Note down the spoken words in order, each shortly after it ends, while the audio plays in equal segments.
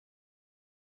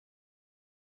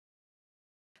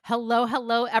Hello,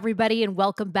 hello, everybody, and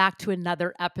welcome back to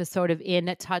another episode of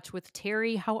In Touch with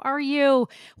Terri. How are you?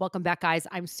 Welcome back, guys.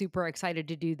 I'm super excited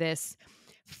to do this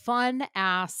fun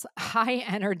ass, high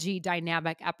energy,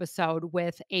 dynamic episode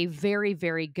with a very,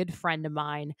 very good friend of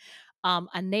mine,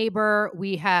 a neighbor.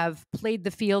 We have played the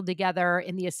field together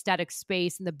in the aesthetic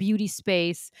space, in the beauty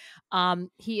space.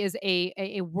 He is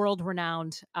a world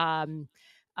renowned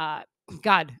uh,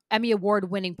 Emmy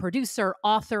award winning producer,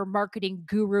 author, marketing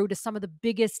guru to some of the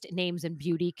biggest names in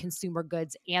beauty, consumer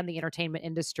goods, and the entertainment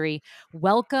industry.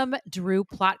 Welcome, Drew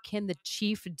Plotkin, the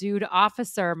Chief Dude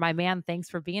Officer. My man, thanks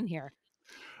for being here.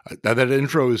 That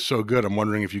intro is so good. I'm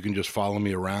wondering if you can just follow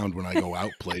me around when I go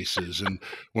out places. And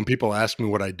when people ask me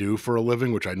what I do for a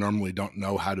living, which I normally don't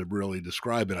know how to really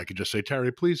describe it, I could just say,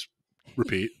 Terri, please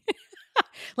repeat.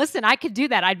 Listen, I could do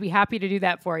that. I'd be happy to do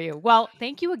that for you. Well,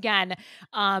 thank you again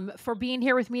for being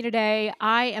here with me today.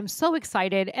 I am so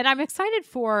excited, and I'm excited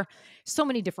for so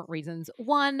many different reasons.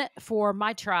 One, for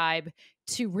my tribe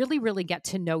to really, really get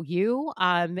to know you.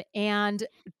 And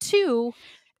two,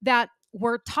 that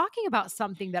we're talking about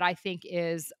something that I think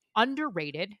is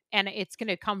underrated, and it's going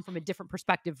to come from a different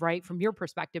perspective, right? From your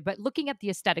perspective, but looking at the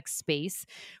aesthetic space,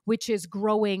 which is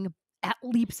growing at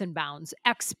leaps and bounds,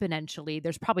 exponentially.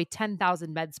 There's probably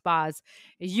 10,000 med spas.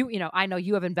 I know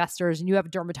you have investors and you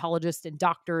have dermatologists and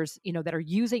doctors, that are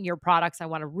using your products. I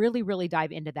want to really, really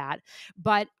dive into that.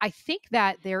 But I think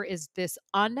that there is this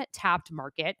untapped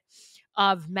market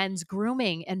of men's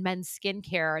grooming and men's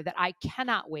skincare that I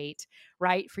cannot wait,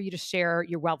 right, for you to share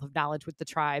your wealth of knowledge with the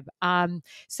tribe.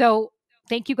 So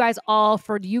thank you guys all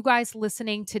for you guys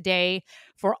listening today.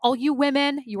 For all you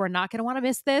women, you are not going to want to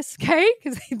miss this, okay?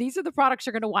 Because these are the products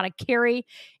you're going to want to carry.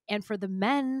 And for the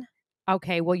men,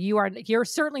 okay, well, you're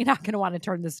certainly not going to want to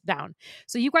turn this down.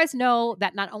 So you guys know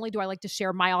that not only do I like to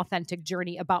share my authentic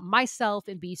journey about myself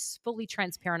and be fully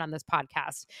transparent on this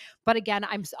podcast, but again,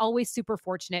 I'm always super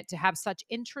fortunate to have such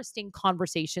interesting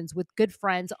conversations with good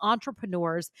friends,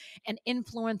 entrepreneurs, and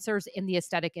influencers in the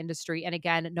aesthetic industry. And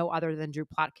again, no other than Drew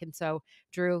Plotkin. So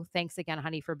Drew, thanks again,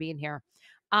 honey, for being here.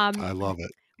 I love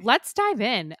it. Let's dive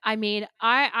in. I mean,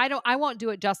 I won't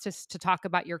do it justice to talk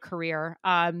about your career.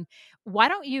 Why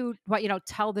don't you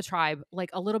tell the tribe like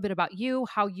a little bit about you,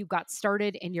 how you got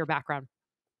started, and your background?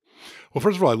 Well,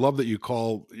 first of all, I love that you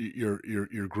call your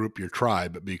group your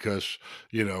tribe because,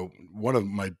 one of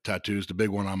my tattoos, the big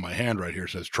one on my hand right here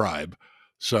says tribe.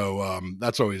 So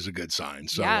that's always a good sign.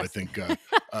 So I Yes. think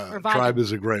We're tribe vibing.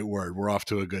 is a great word. We're off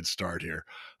to a good start here.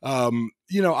 I'm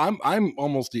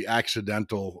almost the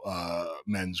accidental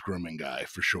men's grooming guy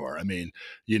for sure. I mean,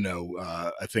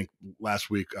 I think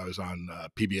last week I was on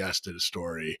PBS, did a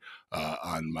story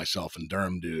on myself and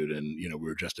DERM Dude, and we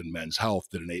were just in Men's Health,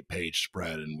 did an 8-page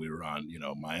spread, and we were on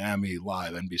Miami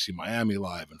Live, NBC Miami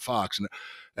Live, and Fox,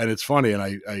 and it's funny. And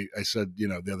I said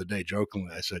the other day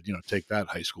jokingly, I said take that,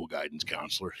 high school guidance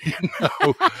counselor,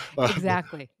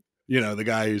 Exactly. the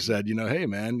guy who said, hey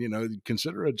man,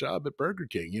 consider a job at Burger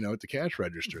King, at the cash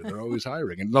register. They're always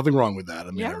hiring, and nothing wrong with that.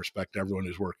 I mean, I Yeah. respect everyone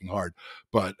who's working hard,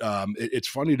 but it's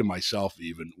funny to myself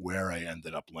even where I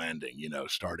ended up landing,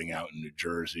 starting out in New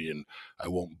Jersey, and I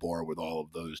won't bore with all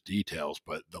of those details,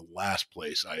 but the last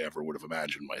place I ever would have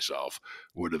imagined myself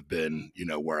would have been,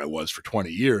 where I was for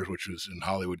 20 years, which was in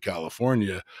Hollywood,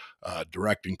 California,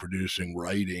 directing, producing,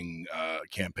 writing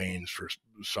campaigns for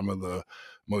some of the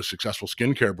most successful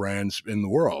skincare brands in the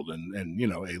world, and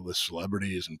A-list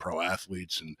celebrities and pro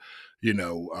athletes. And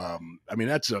I mean,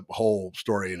 that's a whole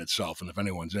story in itself, and if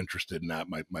anyone's interested in that,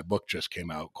 my book just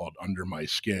came out called Under My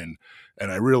Skin,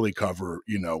 and I really cover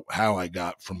how I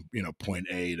got from point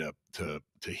A to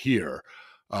here.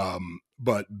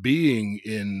 But being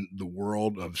in the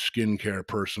world of skincare,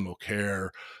 personal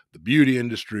care, the beauty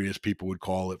industry, as people would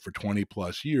call it, for 20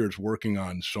 plus years, working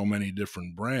on so many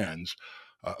different brands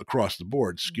across the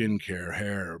board, skincare,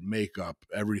 hair, makeup,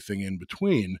 everything in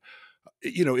between,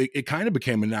 it kind of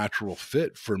became a natural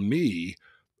fit for me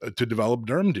to develop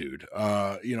DERM Dude.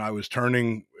 I was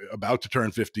about to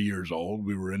turn 50 years old.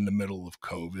 We were in the middle of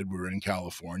COVID. We were in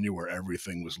California where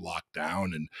everything was locked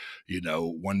down. And,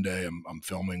 one day I'm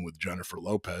filming with Jennifer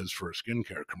Lopez for a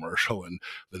skincare commercial. And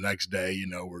the next day,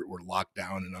 we're locked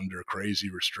down and under crazy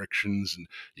restrictions, and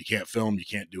you can't film, you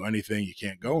can't do anything, you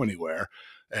can't go anywhere.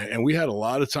 And we had a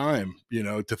lot of time,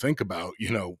 to think about,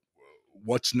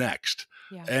 what's next.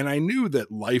 Yeah. And I knew that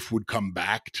life would come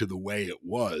back to the way it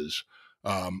was.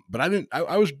 But I didn't,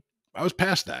 I was I was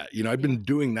past that. I'd Yeah. been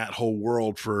doing that whole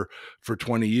world for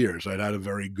 20 years. I'd had a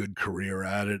very good career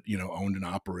at it, owned and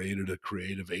operated a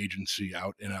creative agency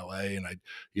out in LA, and I,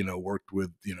 worked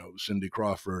with, Cindy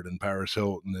Crawford and Paris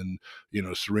Hilton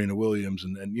and, Serena Williams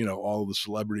and all the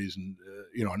celebrities and,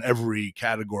 on every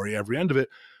category, every end of it.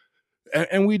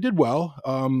 And we did well,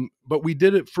 but we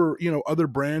did it for, other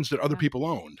brands that other Yeah. people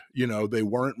owned. They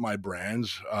weren't my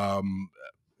brands,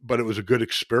 but it was a good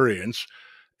experience.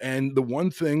 And the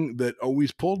one thing that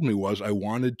always pulled me was I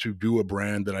wanted to do a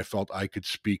brand that I felt I could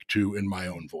speak to in my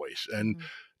own voice. And,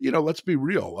 Mhm. let's be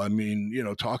real. I mean,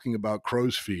 talking about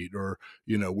crow's feet or,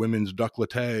 women's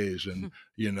décolletés and,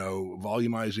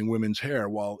 volumizing women's hair,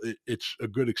 while it's a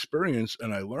good experience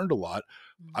and I learned a lot,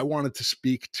 I wanted to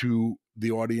speak to the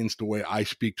audience the way I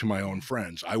speak to my own Yeah.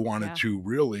 friends. I wanted Yeah. to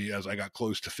really, as I got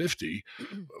close to 50,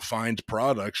 find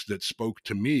products that spoke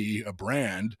to me, a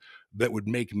brand that would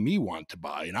make me want to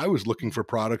buy. And I was looking Yeah. for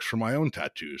products for my own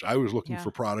tattoos. I was looking Yeah.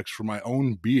 for products for my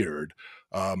own beard.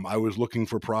 I was looking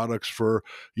for products for,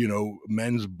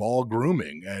 men's ball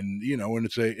grooming, and and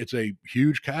it's a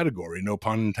huge category, no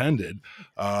pun intended.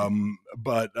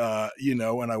 But and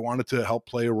I wanted to help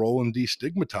play a role in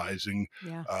destigmatizing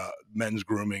Yeah. men's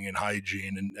grooming and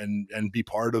hygiene, and be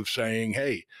part of saying,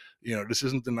 hey, this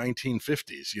isn't the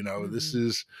 1950s. This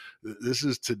Mhm.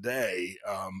 is today.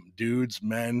 Dudes,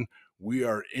 men, we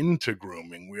are into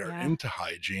grooming, we are Yeah. into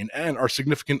hygiene, and our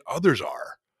significant others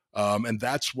are. And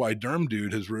that's why Derm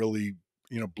Dude has really,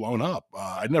 blown up.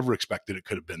 I never expected it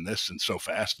could have been this and so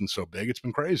fast and so big. It's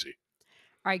been crazy.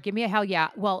 All right, give me a hell yeah.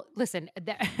 Well, listen,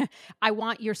 I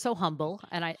want you're so humble,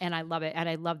 and I love it, and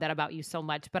I love that about you so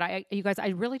much. But you guys, I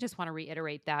really just want to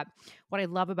reiterate that what I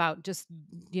love about just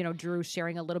Drew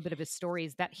sharing a little bit of his story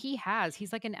is that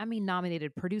he's like an Emmy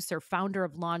nominated producer, founder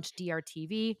of Launch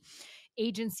DRTV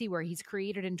agency where he's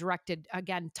created and directed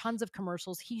again tons of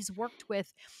commercials. He's worked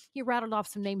with, he rattled off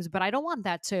some names, but I don't want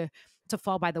that to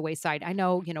fall by the wayside. I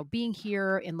know, being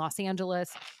here in Los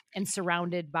Angeles and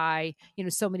surrounded by,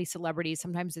 so many celebrities,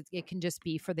 sometimes it can just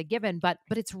be for the given, but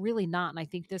it's really not. And I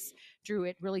think this, Drew,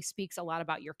 it really speaks a lot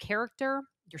about your character,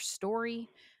 your story.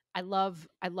 I love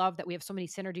that we have so many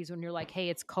synergies when you're like, hey,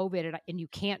 it's COVID and you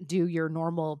can't do your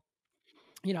normal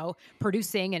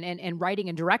producing and writing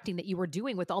and directing that you were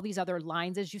doing with all these other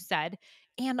lines, as you said,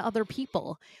 and other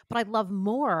people. But I love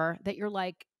more that you're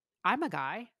like, I'm a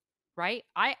guy, right?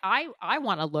 I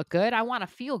want to look good. I want to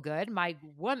feel good. My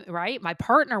woman, right? My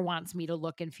partner wants me to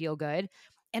look and feel good.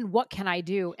 And what can I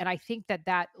do? And I think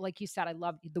that, like you said, I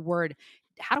love the word.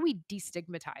 How do we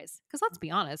destigmatize? Because let's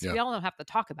be honest, Yeah. we all don't have to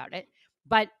talk about it.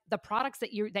 But the products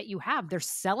that you have, they're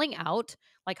selling out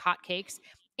like hotcakes.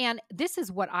 And this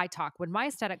is what I talk when my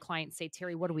aesthetic clients say,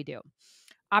 Terri, what do we do?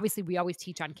 Obviously, we always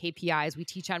teach on KPIs. We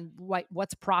teach on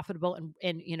what's profitable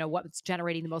and what's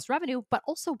generating the most revenue, but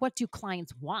also what do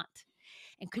clients want?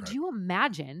 And could Right. you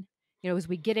imagine, as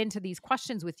we get into these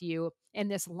questions with you and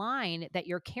this line that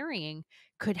you're carrying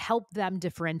could help them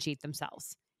differentiate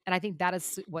themselves? And I think that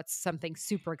is what's something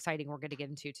super exciting we're going to get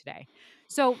into today.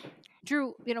 So,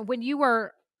 Drew, when you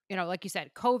were, like you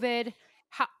said, COVID,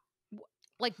 how,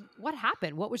 like what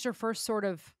happened? What was your first sort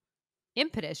of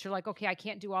impetus? You're like, okay, I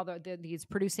can't do all these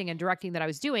producing and directing that I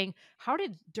was doing. How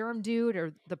did Derm Dude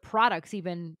or the products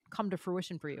even come to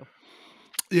fruition for you?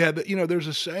 Yeah, but there's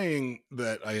a saying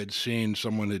that I had seen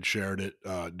someone had shared it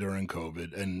during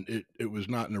COVID, and it was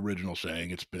not an original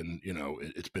saying. It's been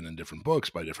it's been in different books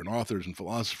by different authors and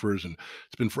philosophers, and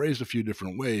it's been phrased a few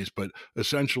different ways. But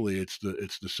essentially, it's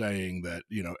the saying that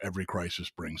every crisis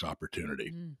brings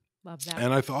opportunity. Mm, love that.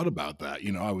 And I thought about that.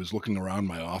 I was looking around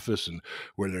my office and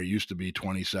where there used to be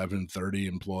 27, 30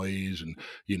 employees, and,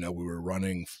 we were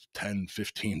running 10,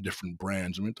 15 different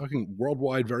brands. I mean, talking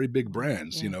worldwide, very big Wow.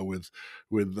 brands, Yeah.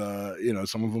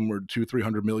 some of them were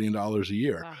 $200-300 million a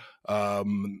year. Wow.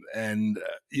 And,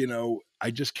 I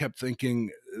just kept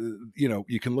thinking,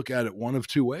 you can look at it one of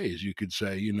two ways. You could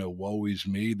say, woe is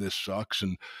me, this sucks,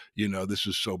 and, this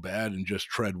is so bad, and just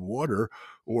tread water.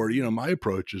 Or, Mhm. my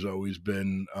approach has always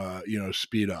been,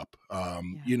 speed up.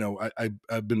 Yeah.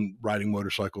 I've been riding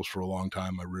motorcycles for a long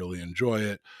time. I really enjoy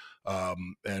it.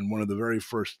 And one of the very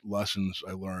first lessons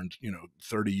I learned,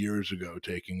 30 years ago,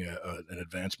 taking an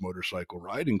advanced motorcycle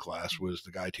riding class, Mhm. was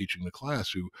the guy teaching the class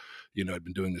who, had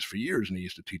been doing this for years, and he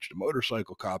used to teach the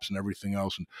motorcycle cops and everything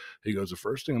else. And he goes, the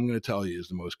first thing I'm going to tell you is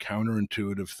the most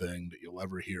counterintuitive thing that you'll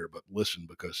ever hear, but listen,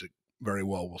 because very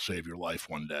well will save your life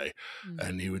one day. Mm.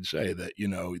 And he would say that,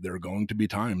 there are going to be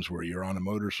times where you're on a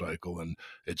motorcycle and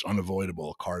it's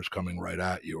unavoidable. A car's coming right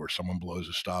at you, or someone blows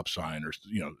a stop sign, or,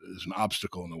 there's an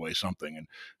obstacle in the way, something. And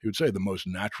he would say the most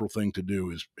natural thing to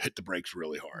do is hit the brakes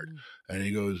really hard. Mm. And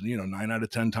he goes, 9 out of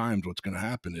 10 times what's going to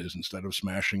happen is, instead of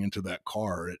smashing into that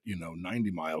car at,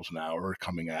 90 miles an hour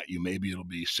coming at you, maybe it'll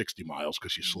be 60 miles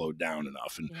because you slowed down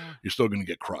enough, and Yeah. you're still going to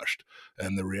get crushed.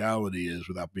 And the reality is,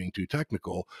 without being too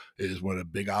technical, is when a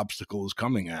big obstacle is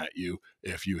coming at you,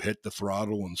 if you hit the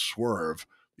throttle and swerve,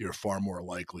 you're far more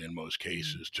likely in most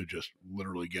cases to just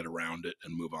literally get around it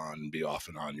and move on and be off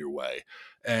and on your way.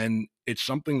 And it's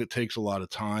something that takes a lot of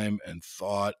time and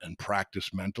thought and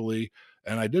practice mentally.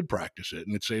 And I did practice it,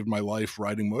 and it saved my life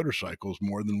riding motorcycles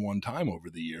more than one time over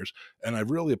the years. And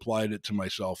I've really applied it to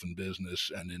myself in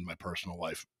business and in my personal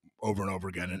life over and over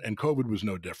again. And COVID was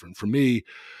no different. For me,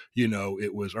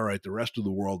 it was, all right, the rest of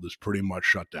the world is pretty much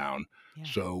shut down. Yeah.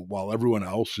 So while everyone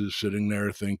else is sitting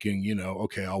there thinking,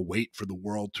 okay, I'll wait for the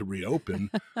world to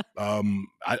reopen,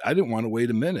 I didn't want to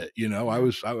wait a minute.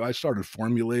 I started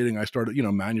formulating. I started,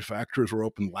 manufacturers were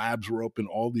open, labs were open,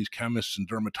 all these chemists and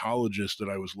dermatologists that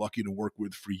I was lucky to work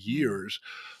with for years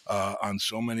on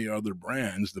so many other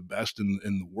brands, the best in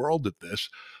the world at this.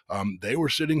 They were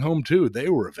sitting home too. They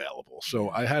were available. So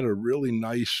I had a really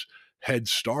nice head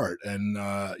start. And,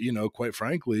 quite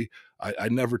frankly, I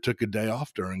never took a day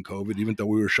off during COVID, even though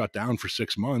we were shut down for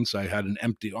 6 months. I had an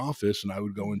empty office, and I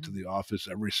would go into the office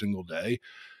every single day,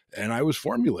 and I was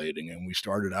formulating. And we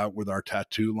started out with our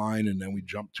tattoo line, and then we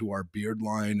jumped to our beard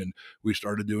line, and we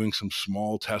started doing some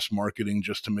small test marketing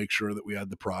just to make sure that we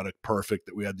had the product perfect,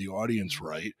 that we had the audience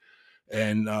right.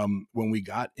 And when we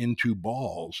got into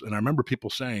balls, and I remember people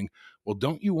saying, well,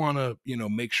 don't you want to,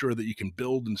 make sure that you can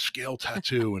build and scale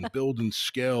tattoo and build and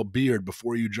scale beard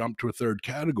before you jump to a third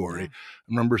category? Yeah. I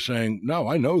remember saying, no,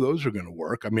 I know those are going to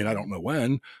work. I mean, I don't know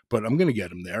when, but I'm going to get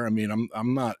them there. I mean,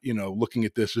 I'm not, looking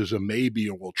at this as a maybe,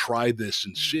 or we'll try this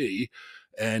and see.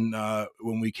 And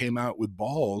when we came out with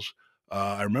balls,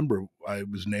 I remember I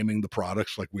was naming the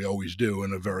products like we always do,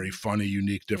 in a very funny,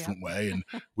 unique, different way. And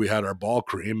we had our ball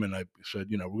cream, and I said,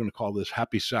 we're going to call this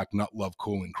Happy Sack Nut Love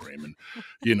Cooling Cream.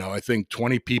 And, I think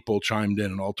 20 people chimed in,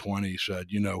 and all 20 said,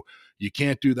 you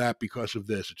can't do that because of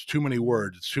this. It's too many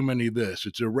words. It's too many this.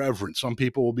 It's irreverent. Some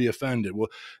people will be offended. Well,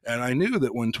 and I knew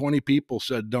that when 20 people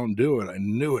said don't do it, I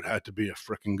knew it had to be a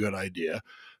freaking good idea.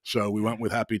 So we went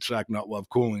with Happy Sack Nut Love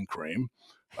Cooling Cream.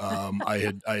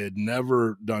 I had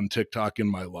never done TikTok in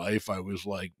my life. I was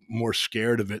like more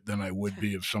scared of it than I would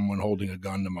be of someone holding a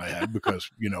gun to my head, because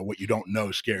what you don't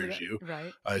know scares you.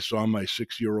 Right. I saw my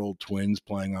 6-year-old twins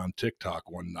playing on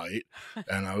TikTok one night,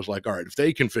 and I was like, all right, if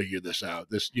they can figure this out,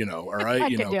 all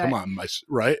right, come on,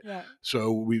 right. Yeah.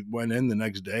 So we went in the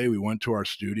next day. We went to our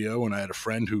studio, and I had a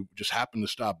friend who just happened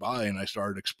to stop by, and I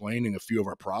started explaining a few of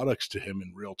our products to him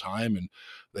in real time, and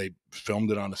they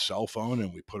filmed it on a cell phone,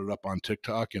 and we put it up on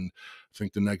TikTok. And I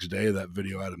think the next day that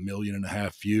video had 1.5 million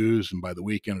views, and by the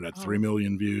weekend it had 3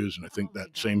 million views. And I think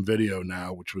that same video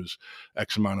now, which was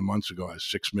X amount of months ago, has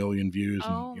 6 million views.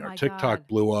 And our TikTok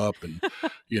blew up, and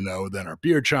then our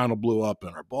beard channel blew up,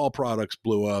 and our ball products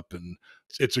blew up. And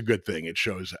it's a good thing. It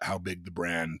shows how big the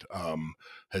brand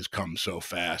has come so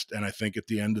fast. And I think at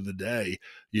the end of the day,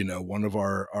 one of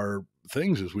our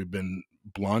things is we've been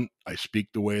blunt. I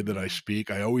speak the way that I speak.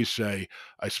 I always say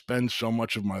I spend so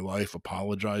much of my life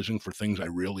apologizing for things I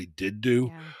really did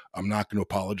do. Yeah. I'm not going to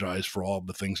apologize for all of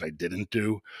the things I didn't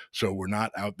do. So we're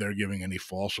not out there giving any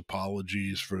false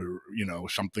apologies for,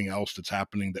 something else that's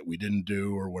happening that we didn't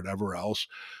do or whatever else.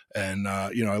 And,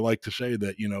 I like to say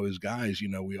that, as guys,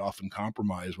 we often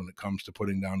compromise when it comes to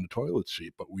putting down the toilet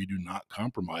seat, but we do not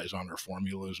compromise on our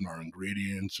formulas and our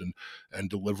ingredients, and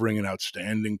delivering an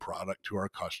outstanding product to our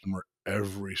customer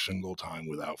every single time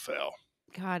without fail.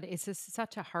 God, it's just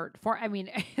such a heart for, I mean,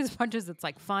 as much as it's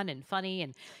like fun and funny,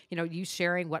 and, you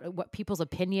sharing what people's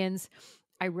opinions,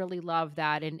 I really love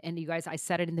that. And you guys, I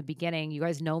said it in the beginning, you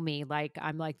guys know me, like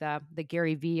I'm like the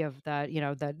Gary V of the,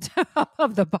 the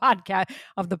of the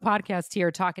podcast here,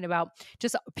 talking about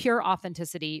just pure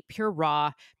authenticity, pure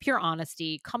raw, pure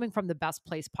honesty, coming from the best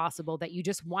place possible, that you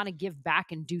just want to give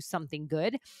back and do something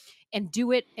good, and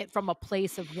do it from a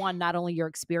place of, one, not only your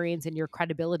experience and your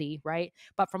credibility, right,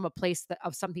 but from a place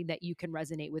of something that you can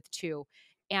resonate with too.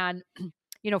 And,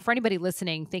 for anybody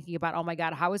listening, thinking about, oh my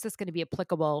God, how is this going to be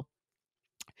applicable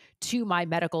to my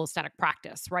medical aesthetic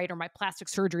practice, right? Or my plastic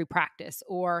surgery practice?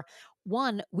 Or,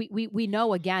 one, we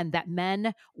know, again, that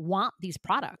men want these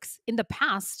products. In the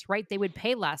past, right, they would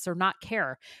pay less or not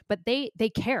care, but they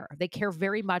care. They care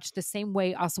very much the same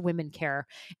way us women care.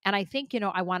 And I think,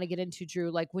 I want to get into, Drew,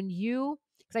 like when you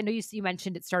because I know you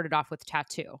mentioned it started off with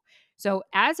tattoo. So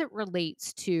as it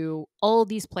relates to all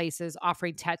these places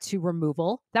offering tattoo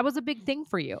removal, that was a big thing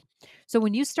for you. So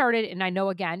when you started, and I know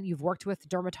again, you've worked with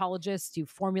dermatologists, you've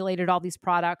formulated all these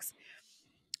products.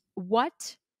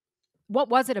 What what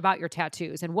was it about your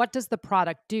tattoos, and what does the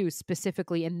product do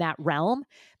specifically in that realm?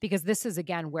 Because this is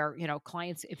again where,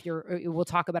 clients, if you're, we'll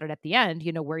talk about it at the end,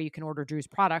 where you can order Drew's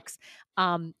products.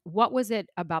 What was it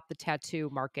about the tattoo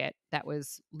market that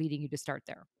was leading you to start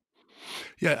there?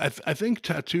 Yeah, I think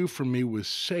tattoo for me was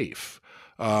safe.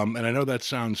 And I know that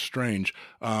sounds strange.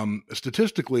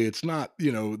 Statistically, it's not,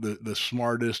 the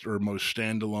smartest or most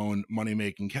standalone money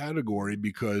making category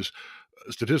because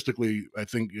statistically, I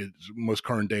think its most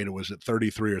current data was that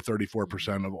 33 or Mhm.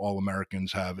 34% of all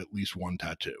Americans have at least one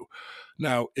tattoo.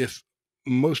 Now, if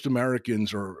most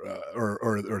Americans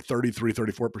or 33,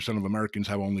 34% of Americans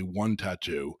have only one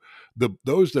tattoo,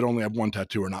 those that only have one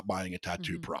tattoo are not buying a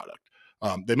tattoo Mhm. product.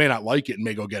 They may not like it and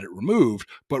may go get it removed,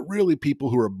 but really, people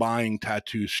who are buying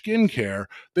tattoo skincare,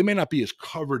 they may not be as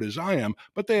covered as I am,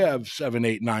 but they Mhm. have 7,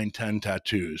 8, 9, 10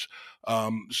 tattoos.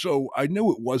 So I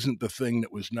knew it wasn't the thing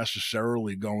that was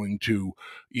necessarily going to,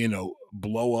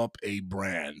 blow up a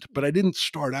brand. But I didn't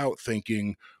start out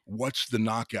thinking, what's the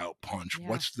knockout punch? Yeah.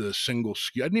 What's the single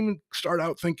ski? I didn't even start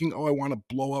out thinking, oh, I want to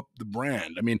blow up the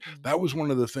brand. I mean, that Mhm. was one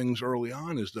of the things early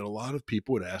on is that a lot of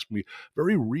people would ask me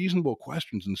very reasonable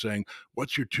questions and saying,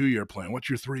 what's your 2 year plan? What's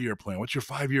your 3 year plan? What's your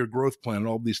 5 year growth plan? And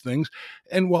all these things.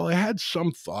 And while I had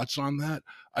some thoughts on that,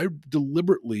 I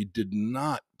deliberately did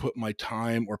not put my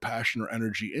time or passion or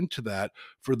energy into that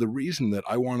for the reason that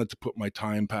I wanted to put my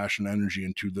time, passion, energy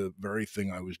into the very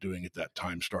thing I was doing at that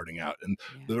time starting out. And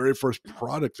Yeah. the very first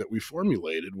product that we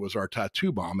formulated was our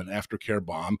tattoo bomb, an aftercare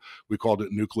bomb. We called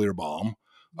it Nuclear Bomb.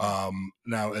 Yeah.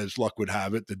 Now, as luck would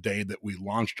have it, the day that we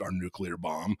launched our nuclear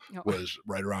bomb No. was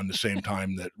right around the same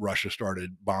time that Russia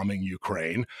started bombing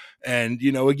Ukraine. And,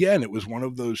 again, it was one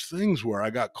of those things where I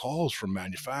got calls from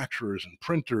manufacturers and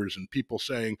printers and people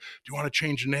saying, do you want to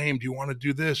change the name? Do you want to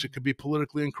do this? It Mhm. could be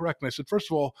politically incorrect. And I said, first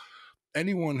of all,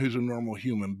 anyone who's a normal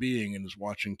human being and is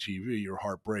watching TV, your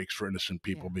heart breaks for innocent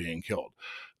people Yeah. being killed.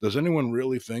 Does anyone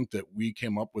really think that we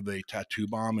came up with a tattoo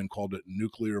bomb and called it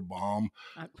nuclear bomb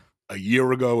Uh, a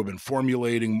year ago, have been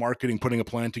formulating, marketing, putting a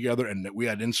plan together, and that we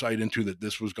had insight into that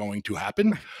this was going to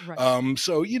happen? right.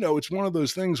 So, it's one of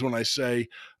those things when I say,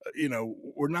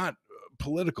 we're not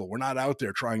political. We're not out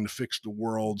there trying to fix the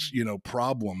world's, Mhm.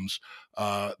 problems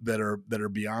that are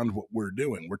beyond what we're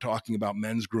doing. We're talking about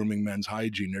men's grooming, men's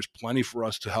hygiene. There's plenty for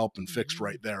us to help and fix Mhm.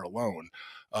 right there alone.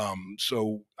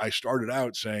 So I started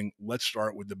out saying, let's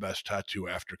start with the best tattoo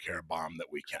aftercare bomb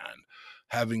that we can.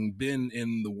 Having been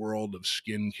in the world of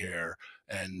skincare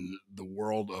and the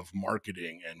world of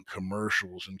marketing and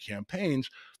commercials and campaigns,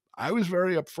 I was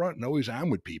very upfront and always am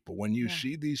with people. When you Yeah.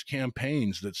 see these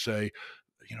campaigns that say,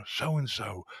 so and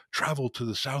so traveled to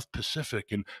the South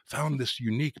Pacific and found this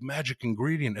unique magic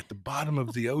ingredient at the bottom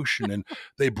of the ocean, and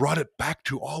they brought it back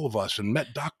to all of us and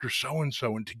met Dr. So and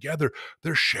so, and together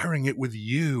they're sharing it with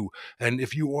you. And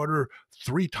if you order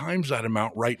 3 times that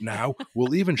amount right now,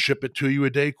 we'll even ship it to you a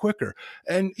day quicker.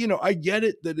 And, I get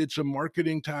it that it's a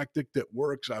marketing tactic that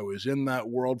works. I was in that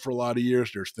world for a lot of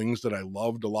years. There's things that I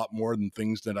loved a lot more than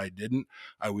things that I didn't.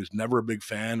 I was never a big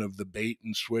fan of the bait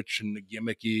and switch and the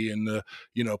gimmicky and the,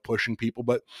 pushing people.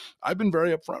 But I've been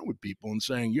very upfront with people and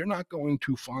saying, you're not going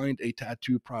to find a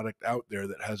tattoo product out there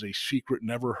that has a secret,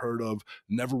 never heard of,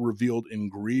 never revealed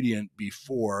ingredient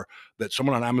before that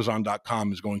someone on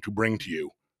Amazon.com is going to bring to you.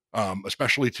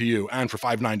 Especially to you, and for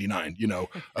 $5.99,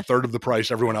 a third of the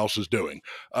price everyone else is doing.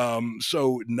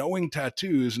 So knowing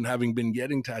tattoos and having been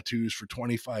getting tattoos for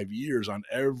 25 years on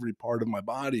every part of my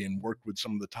body and worked with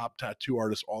some of the top tattoo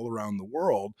artists all around the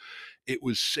world, it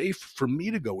was safe for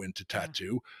me to go into Yeah.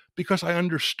 tattoo because I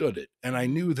understood it. And I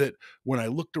Mhm. knew that when I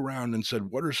looked around and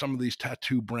said, what are some of these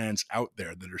tattoo brands out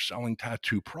there that are selling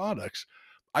tattoo products?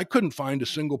 I couldn't find a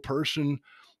Yeah. single person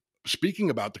speaking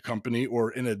about the company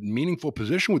or in a meaningful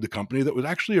position with the company that was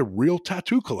actually a real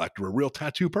tattoo collector, a real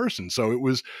tattoo person. So it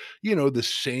was, the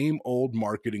same old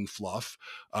marketing fluff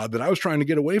that I was trying to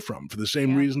get away from for the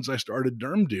same Yeah. reasons I started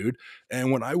DERM Dude.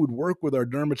 And when I would work with our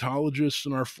dermatologists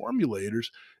and our formulators,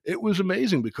 it was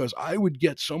amazing because I would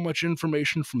get so much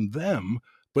information from them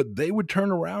but they would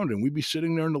turn around and we'd be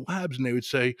sitting there in the labs and they would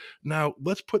say, now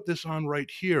let's put this on right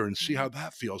here and see Mhm. how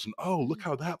that feels. And oh, look Mhm.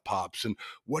 how that pops. And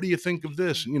what do you think of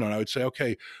this? Interesting. And, and I would say,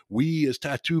 okay, we as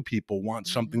tattoo people want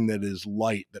Mhm. something that is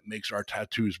light, that makes our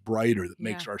tattoos brighter, that Yeah.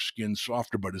 makes our skin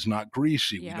softer, but is not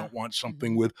greasy. We Yeah. don't want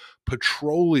something Mhm. with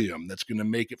petroleum that's going to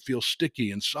make it feel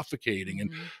sticky and suffocating.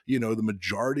 And, Mhm. the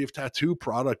majority of tattoo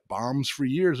product bombs for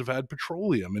years have had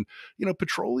petroleum. And,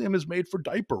 petroleum is made for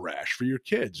diaper rash for your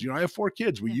kids. I have 4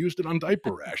 kids. We Yeah. used it on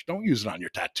diaper rash. Don't use it on your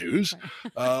tattoos.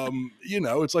 Right.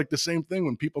 It's like the same thing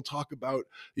when people talk about,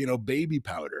 baby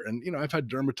powder. And, I've had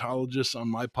dermatologists on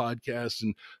my podcast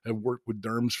and have worked with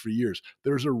derms for years.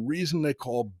 There's a reason they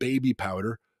call baby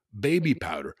Maybe.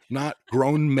 powder, not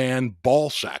grown man ball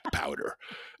sack powder.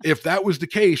 If that was the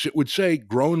case, it would say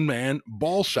grown man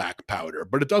ball sack powder,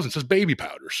 but it doesn't. It says baby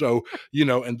powder. So,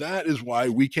 and that is why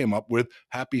we came up with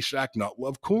Happy Sack Nut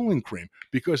Love Cooling Cream,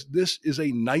 because this is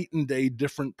a night and day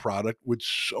different product with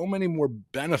so many more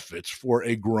benefits for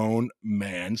a grown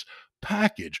man's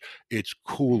package. It's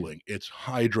Yeah. cooling, it's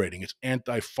hydrating, it's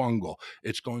antifungal,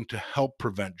 it's going to help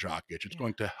prevent jock itch, it's Yeah.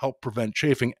 going to help prevent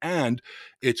chafing, and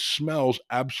it smells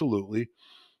absolutely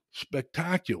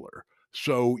spectacular.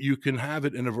 So you can have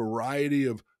it in a variety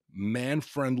of man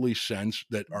friendly scents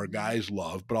that our Mhm. guys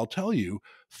love. But I'll tell you,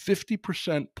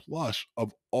 50% plus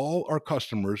of all our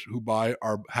customers who buy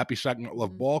our Happy Sack Nut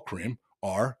Love Mhm. ball cream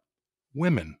are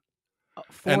women.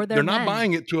 For And their they're not men.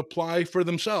 buying it to apply for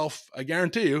themselves. I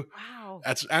guarantee you. Wow.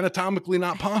 That's anatomically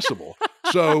not possible.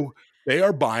 So they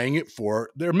are buying it for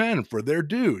their men, for their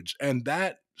dudes. And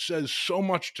that says so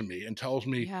much to me and tells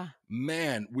me, Yeah.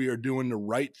 man, we are doing the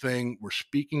right thing. We're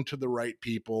speaking to the right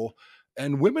people.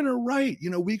 And women are right.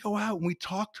 We go out and we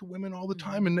talk to women all the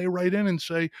time Mhm. and they write in and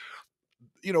say,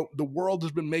 the world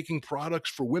has been making products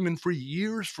for women for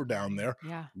years for down Mhm. there. Yeah.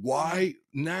 Yeah. Why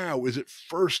now is it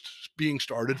first being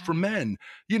started for Yeah. men?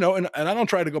 And I don't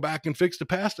try to go back and fix the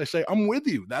past. I say, I'm with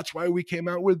you. That's why we came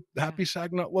out with Yeah. Happy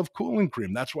Sag Nut Love Cooling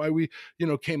Cream. That's why we,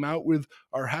 came out with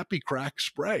our Happy Crack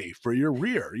spray for your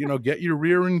rear. Get your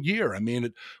rear in gear. I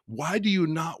mean, why do you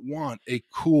not want a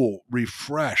cool,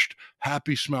 refreshed,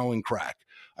 happy smelling crack?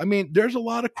 I mean, there's a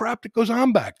lot of crap that goes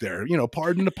on back there,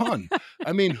 pardon the pun.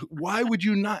 I mean, why would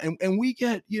you not? And we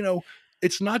get,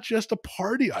 it's not just a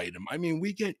party item. I mean,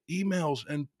 we get emails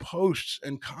and posts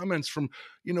and comments from,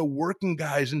 working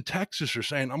guys in Texas are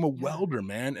saying, I'm a Yeah. welder,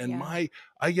 man. And Yeah.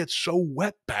 I get so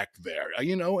wet back there,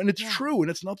 and it's Yeah. true. And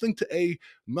it's nothing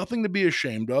to be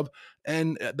ashamed of.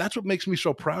 And that's what makes me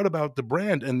so proud about the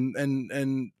brand. And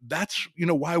that's,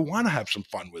 why I want to have some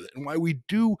fun with it and why we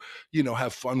do,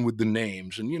 have fun with the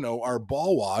names. And, our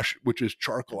ball wash, which is Oh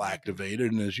charcoal my goodness.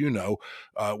 activated. And as you know,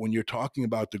 when you're talking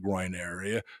about the groin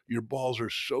area, your balls are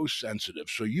so sensitive.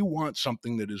 So you want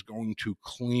something that is going to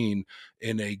clean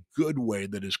in a good way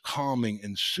that is calming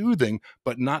and soothing,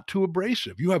 but not too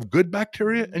abrasive. You have good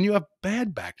bacteria Mhm. and you have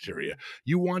bad bacteria. Mhm.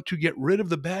 You want to get rid of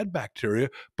the bad bacteria,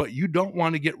 but you don't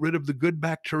want to get rid of the good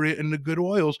bacteria and the good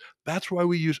oils. That's why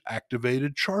we use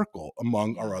activated charcoal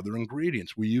among our Yeah. other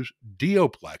ingredients. We use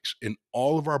Deoplex in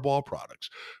all of our ball products,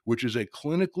 which is a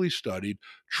clinically studied,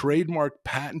 trademark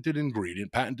patented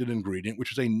ingredient,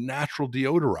 which is a natural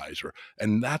deodorizer.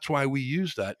 And that's why we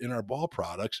use that in our ball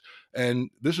products. And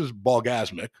this is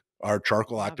Ballgasmic, our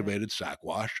charcoal Love it. activated sack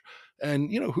wash.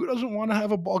 And, who doesn't want to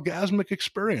have a Ballgasmic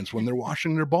experience when they're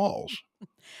washing their balls?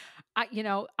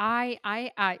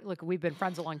 I look, we've been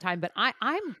friends a long time, but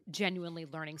I'm genuinely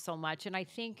learning so much. And I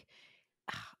think,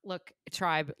 look,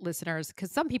 tribe listeners,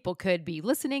 because some people could be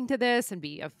listening to this and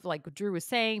be, like Drew was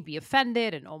saying, be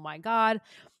offended and oh my God.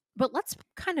 But let's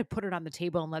kind of put it on the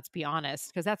table and let's be honest,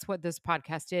 because that's what this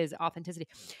podcast is, authenticity.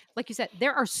 Like you said,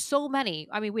 there are so many.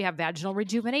 I mean, we have vaginal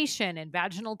rejuvenation and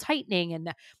vaginal tightening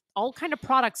and all kind of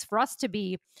products for us to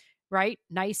be right,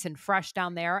 nice and fresh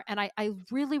down there. And I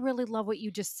really, really love what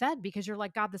you just said because you're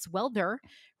like, God, this welder,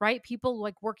 right? People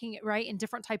like working right in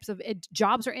different types of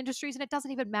jobs or industries, and it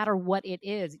doesn't even matter what it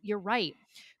is. You're right.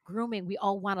 Grooming, we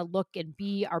all want to look and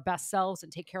be our best selves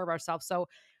and take care of ourselves. So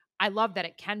I love that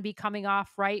it can be coming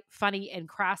off right, funny and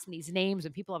crass in these names,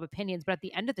 and people have opinions. But at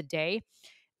the end of the day,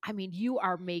 I mean, you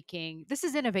are making this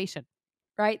is innovation,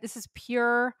 right? This is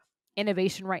pure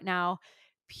innovation right now.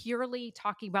 Purely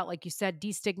talking about, like you said,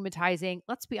 destigmatizing.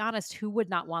 Let's be honest, who would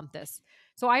not want this?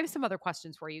 So I have some other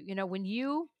questions for you. When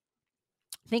you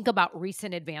think about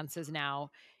recent advances now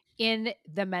in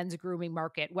the men's grooming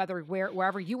market,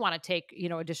 wherever you want to take,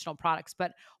 additional products,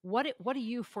 but what do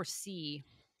you foresee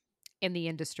in the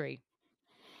industry?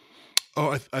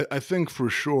 Oh, I think for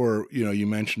sure, you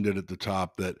mentioned it at the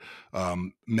top that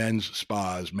men's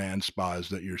spas, man spas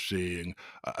that you're seeing,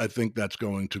 I think that's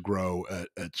going to grow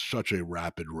at such a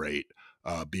rapid rate,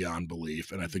 beyond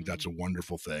belief. And I think Hmm. that's a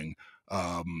wonderful thing.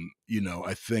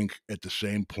 I think at the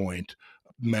same point,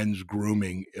 men's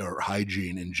grooming or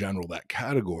hygiene in general, that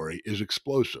category is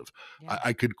explosive. Yeah.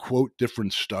 I could quote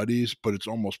different studies, but it's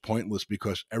almost pointless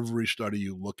because every study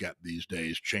you look at these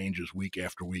days changes week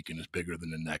after week and is bigger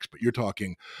than the next. But you're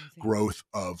talking Crazy. growth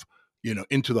of,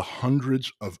 into the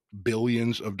hundreds of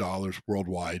billions of dollars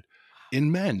worldwide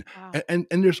in men. Wow. And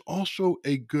there's also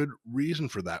a good reason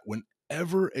for that.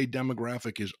 Whenever a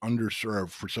demographic is underserved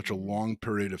for such a Hmm. long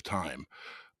period of time,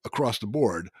 across the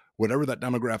board, whatever that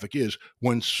demographic is,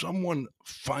 when someone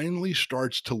finally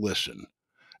starts to listen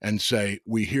and say,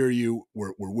 "We hear you,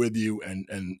 we're with you,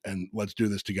 and let's do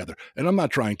this together." And I'm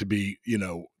not trying to be,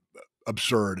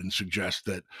 absurd and suggest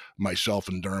that myself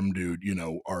and DERM Dude,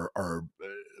 are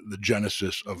the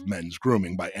genesis of Hmm. men's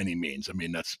grooming by any means. I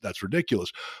mean, that's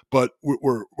ridiculous. But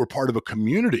we're part of a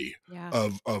community Yeah.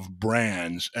 of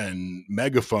brands and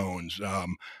megaphones,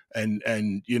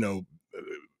 and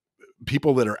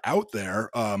people that are out there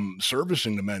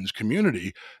servicing the men's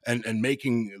community and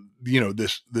making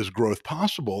this growth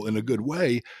possible in a good Hmm.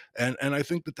 way. And I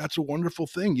think that that's a wonderful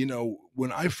thing.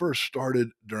 When I first started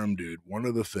Derm Dude, one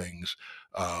of the things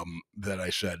that I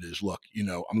said is, look,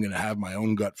 I'm going to have my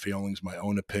own gut feelings, my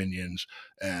own opinions,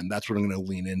 and that's what I'm going to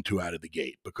lean into out of the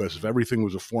gate. Because if Yeah. everything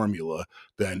was a formula,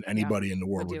 then Yeah. anybody in the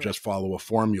Would world would do it. just follow a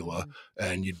formula Hmm.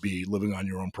 and you'd be living on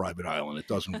your own private island. It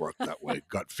doesn't work that way.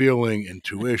 Gut feeling,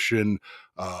 intuition,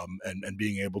 and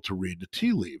being able to read the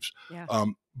tea leaves. Yeah.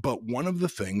 But one of the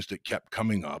things that kept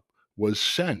coming up was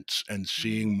scents and Hmm.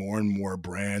 seeing more and more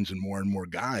brands and more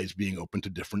guys being open to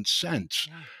different scents.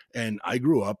 Yeah. And I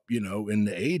grew up, in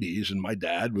the 80s, and my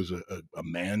dad was a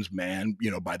man's man,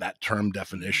 by that term Hmm.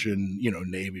 definition,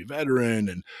 Navy veteran.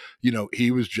 And,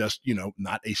 he was just,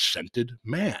 not a scented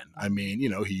man. I Hmm. mean,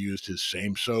 he used his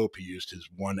same soap, he used his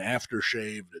one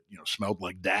aftershave that, smelled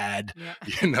like dad, Yeah.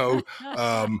 you know.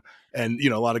 Um, and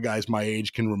a lot of guys my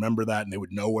age can remember that, and they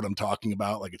would know what I'm talking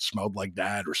about, like it smelled like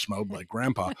dad or smelled like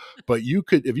grandpa. But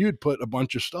if you had put a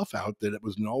bunch of stuff out that it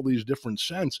was in all these different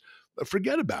scents,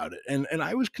 forget about it. And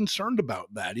I was concerned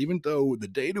about that, even though the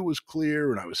data was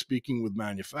clear and I was speaking with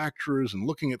manufacturers and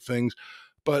looking at things.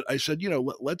 But I said,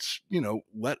 let's,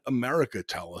 let America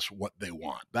tell us what they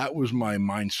want. That was my Hmm.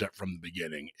 mindset from the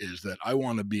beginning, is that I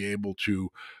want to be able to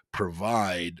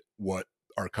provide what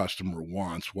our customer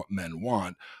wants, what men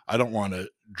want. I don't want to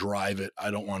drive it.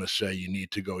 I don't want to say you need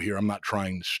to go here. I'm not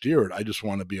trying to steer it. I just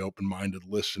want to be open minded,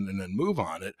 listen, and then move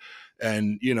on it.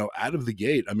 And, out of the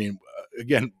gate, I mean,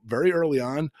 again, very early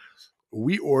on,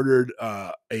 we ordered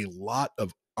a lot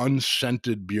of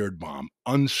unscented beard balm,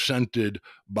 unscented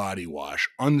body wash,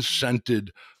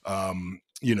 unscented,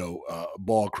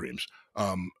 ball creams.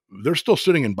 They're still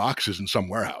sitting in boxes in some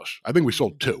warehouse. I think we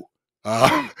sold Hmm. two.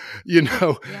 Um, you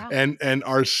know, Yeah. and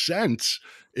our scents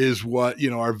is what,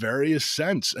 our various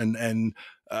scents, and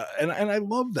I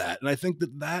love that. And I think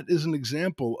that that is an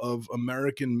example of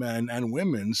American men and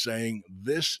women saying,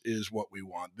 this is what we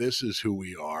want. This is who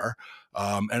we are.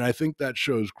 And I think that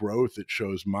shows growth. It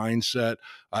shows mindset.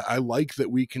 I like that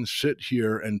we can sit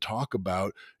here and talk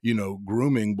about,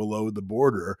 grooming below the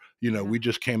border. Yeah. We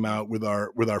just came out with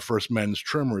our first men's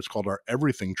trimmer. It's called our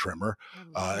everything trimmer.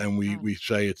 I love it. And we Yeah. we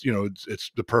say it's,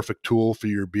 it's the perfect tool for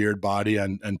your beard, body,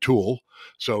 and tool.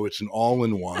 So it's an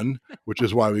all-in-one, which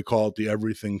is why we call it the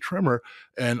everything trimmer.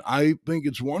 And I think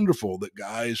it's wonderful that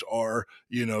guys are,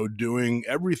 doing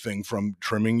everything from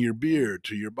trimming your Yeah. beard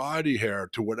to your body hair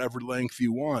to whatever length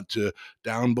you want to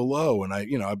down below. And I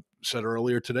said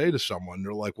earlier today to someone,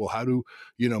 they're like, well, how do,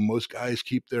 most guys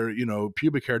keep their,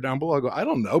 pubic hair down below? I go, I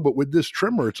don't know, but with this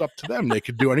trimmer, it's up to them. They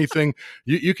could do anything.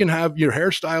 You can have your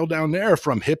hairstyle down there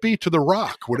from hippie to the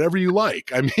rock, whatever you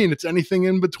like. I mean, it's anything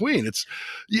in between. It's,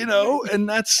 Yeah. and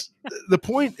that's the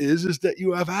point is that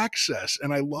you have access.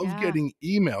 And I love Yeah. getting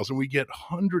emails, and we get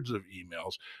hundreds of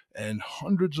emails and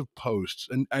hundreds of posts.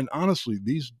 And honestly,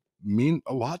 these mean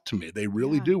a lot to me. They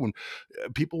really Yeah. do. When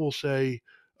people will say,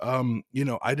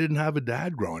 I didn't have a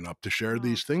dad growing up to share Oh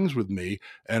these things God. with me,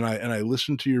 and I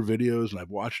listened to your videos and I've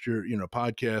watched your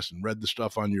podcast and read the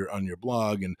stuff on your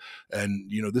blog, and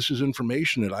this is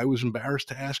information that I was embarrassed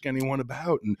to ask anyone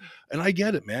about, and I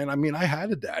get it, man. I mean, I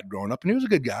had a dad growing up and he was a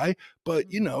good guy, but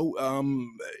Hmm.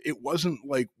 it wasn't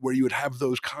like where you would have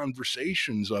those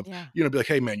conversations of, Yeah. be like,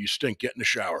 hey man, you stink, get in the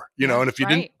shower, Yeah. and if you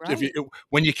didn't, Right. Right.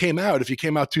 when you came out, if you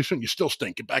came out too soon, you still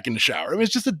stink, get back in the shower. I mean,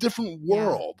 it's just a different Yeah.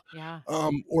 world. Yeah.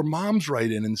 or moms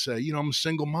write in and say, I'm a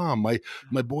single mom.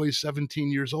 My boy is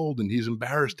 17 years old and he's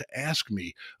embarrassed to ask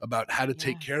me about how to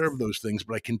take care of Yes. those things,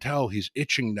 but I can tell he's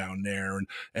itching down there.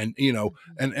 And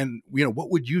Mhm. what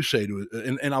would you say to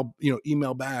it? And I'll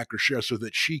email back or share so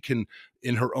that she can,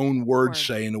 in her own words, Word.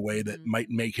 say in a way that Mhm. might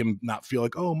make him not feel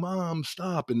like, oh, mom,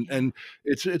 stop. And Yeah. and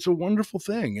it's a wonderful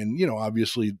thing. And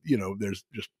obviously, there's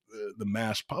just the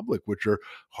mass public, which are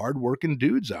hardworking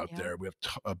dudes out Yeah. there. We have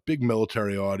a big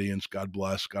military audience. God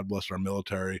bless our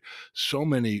military. So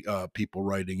many people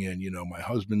writing in. My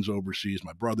husband's overseas,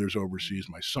 my brother's overseas, Mhm.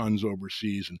 my son's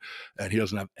overseas, and he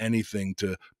doesn't have anything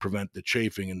to prevent the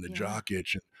chafing and the Yeah. jock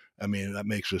itch. And I mean, that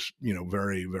makes us,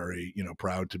 very, very,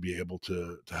 proud to be able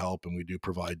to help. And we do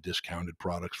provide discounted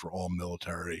products for all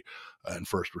military and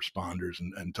first responders.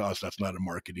 And to us, that's not a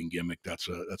marketing gimmick. That's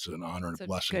an honor and It's a a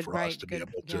blessing good, for us right, to be good,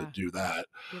 able to yeah, do that.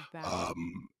 give back.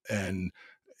 And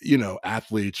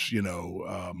athletes,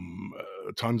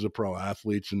 tons of pro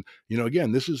athletes. And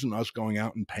again, this isn't us going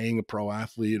out and paying a pro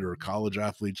athlete or Mhm. college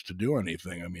athletes to do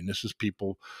anything. I mean, this is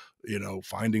people,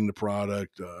 finding the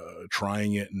product,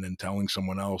 trying it, and then telling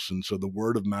someone else. And so the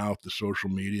word of mouth, the social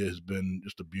media has been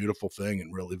just a beautiful thing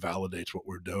and really validates what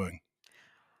we're doing.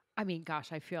 I mean,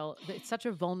 gosh, I feel that it's such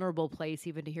a vulnerable place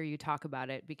even to hear you talk about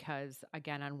it because,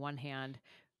 again, on one hand,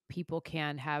 people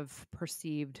can have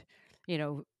perceived,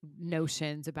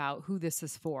 notions about who this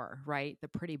is for, right? The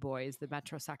pretty boys, the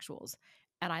metrosexuals.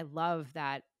 And I love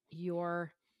that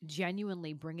you're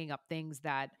genuinely bringing up things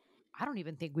that I don't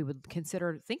even think we would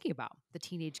consider thinking about the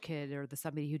teenage kid or the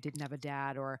somebody who didn't have a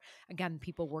dad, or again,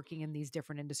 people working in these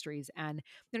different industries. And,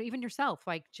 even yourself,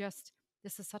 like just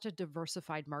this is such a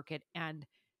diversified market. And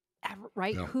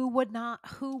right, Yeah. who would not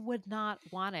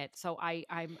want it? So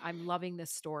I'm loving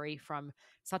this story from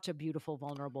such a beautiful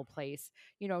vulnerable place.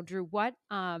 Drew, what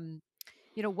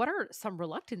are some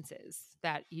reluctances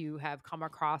that you have come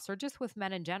across, or just with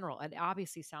men in general? It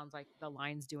obviously sounds like the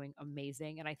line's doing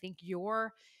amazing, and I think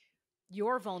your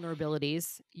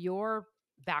vulnerabilities, your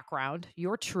background,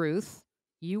 your truth,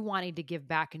 you wanting to give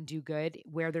back and do good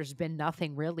where there's been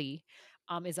nothing really,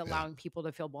 is Yeah. allowing people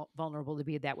to feel vulnerable to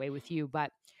be that way with you.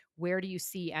 But where do you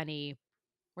see any,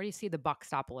 where do you see the buck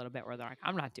stop a little bit where they're like,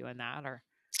 I'm not doing that? Or,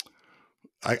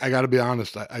 I got to be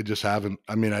honest. I just haven't.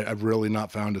 I mean, I've really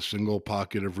not found a single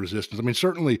pocket of resistance. I mean,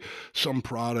 certainly some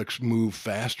products move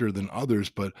faster than others,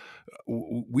 but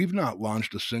we've not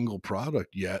launched a single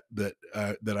product yet that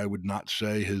I would not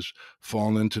say has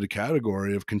fallen into the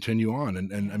category of continue on.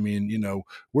 And I yeah. mean,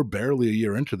 we're barely a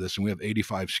year into this, and we have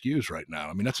 85 SKUs right now.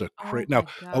 I mean, that's a Oh great. Now, my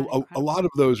God, a lot incredible.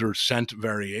 of those are scent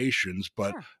variations,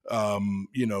 but Sure. um,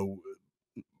 you know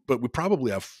but we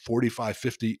probably have 45,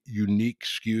 50 unique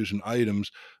SKUs and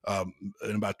items.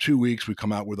 In about 2 weeks, we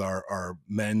come out with our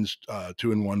men's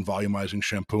 2-in-1 volumizing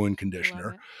shampoo and I love conditioner.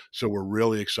 it. So we're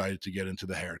really excited to get into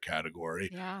the hair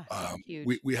category. Yeah.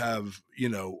 We, Huge. we have,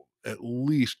 at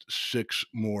least 6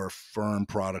 more firm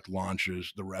product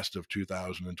launches the rest of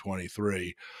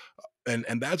 2023,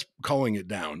 and that's culling it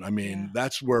down. I mean, Yeah.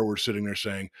 that's where we're sitting there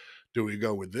saying, do we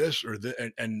go with this or this,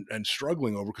 and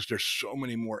struggling over, because there's so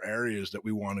many more areas that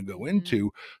we want to go Hmm.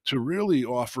 into to really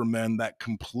offer men that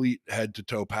complete head to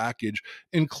toe package,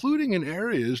 including in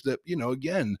areas that,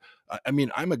 again, I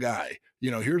mean, I'm a guy.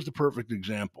 Here's the perfect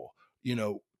example.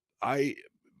 I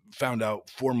found out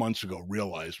 4 months ago,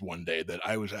 realized one day that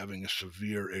I was having a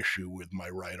severe issue with my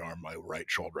right arm, my right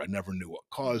shoulder. I never knew what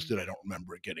caused Hmm. it. I don't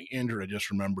remember it getting injured. I just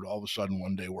remembered all of a sudden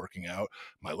one day working out,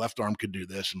 my left arm could do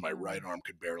this and my right Oh, arm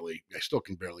could barely, I still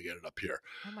can barely get it up here.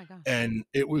 oh my gosh. And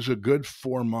it was a good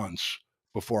 4 months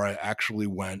before I actually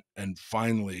went and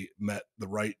finally met the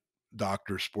right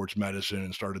doctor, sports medicine,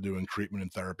 and started doing treatment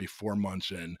and therapy 4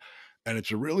 months in. And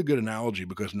it's a really good analogy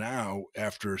because now,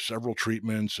 after several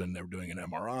treatments and they're doing an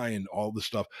MRI and all this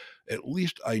stuff, at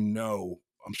least I know,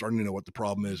 I'm starting to know what the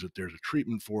problem is, that there's a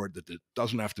treatment for it, that it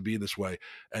doesn't have to be this way.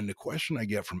 And the question I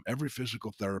get from every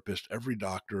physical therapist, every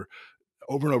doctor,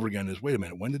 over and over again is, wait a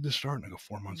minute, when did this start? And I go,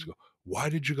 4 months Mm. ago. Why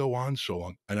did you go on so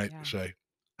long? And I Yeah. say,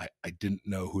 I didn't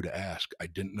know who to ask. I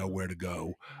didn't know where to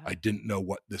go. I Yeah. didn't know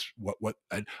what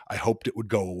I hoped it would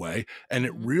go away. And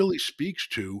it Hmm. really speaks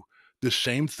to the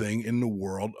same thing in the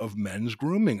world of men's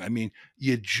grooming. I mean,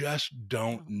 you just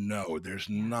don't Oh, know. There's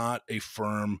yeah. not a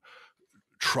firm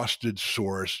trusted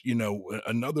source.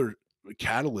 Another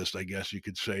catalyst, I guess you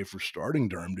could say, for starting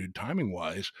Derm Dude timing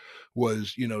wise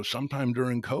was, sometime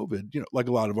during COVID, like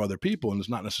a lot of other people, and it's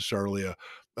not necessarily a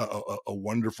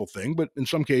wonderful thing, but in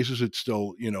some cases it's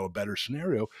still, a better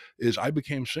scenario, is I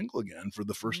became single again for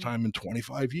the first Hmm. time in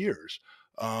 25 years.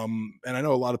 And I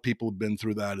know a lot of people have been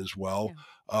through that as well. Yeah.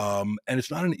 And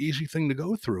it's not an easy thing to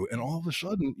go through. And all Mhm. of a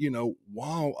sudden,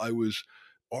 while I was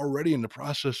already in the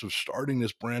process of starting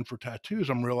this brand for tattoos,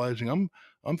 I'm realizing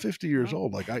I'm 50 years Oh,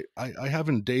 old. Like I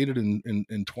haven't dated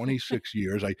in 26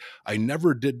 years. I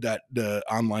never did that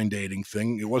online dating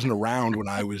thing. It wasn't around when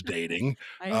I was dating.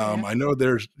 I hear you. I know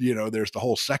there's the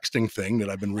whole sexting thing that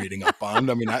I've been reading up on.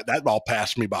 I mean that all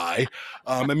passed me by.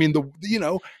 I mean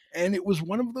and it was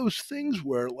one of those things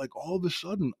where like all of a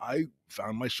sudden I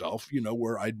found myself,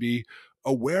 where I'd be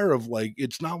aware of, like,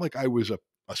 it's not like I was a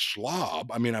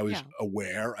slob. I mean, I was Yeah.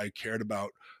 aware, I cared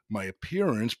about my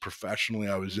appearance professionally.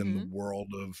 I was in the Mm-hmm. world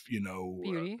of,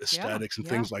 Beauty. Yeah. aesthetics and Yeah.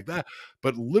 things like that.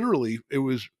 But literally, it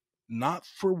was not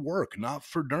for work, not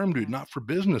for Derm Dude, Yeah. not for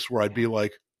business, where I'd be Yeah.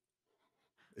 like,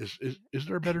 is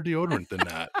there a better deodorant than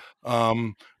that?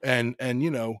 And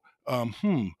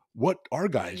what are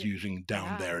guys Y- using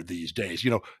down Yeah. there these days?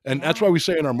 And that's Yeah. why we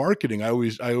say in our marketing, I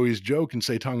always joke and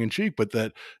say tongue in cheek, but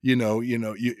that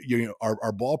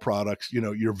our ball products,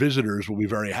 your visitors will be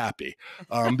very happy,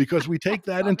 because we I take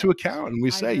that love into it. account and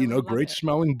we I say, really love great it.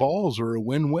 smelling balls are a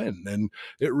win-win, and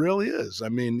it really is. I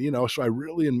mean, so I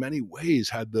really, in many ways,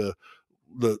 had the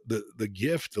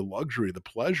gift, the luxury, the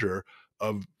pleasure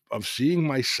of seeing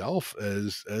myself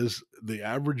as the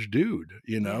average dude,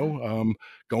 Yeah.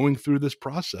 going through this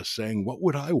process, saying, what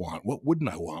would I want? What wouldn't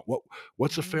I want?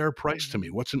 What's a Right. fair price to me?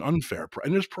 What's an unfair price?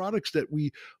 And there's products that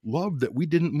we love that we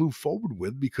didn't move forward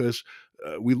with because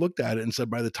we looked at it and said,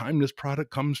 by the time this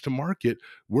product comes to market,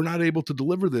 we're not able to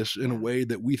deliver this in a Yeah. way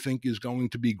that we think is going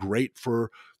to be great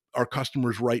for our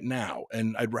customers right now.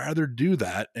 And I'd rather do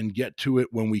that and get to it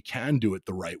when we can do it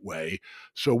the right way.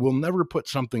 So we'll never put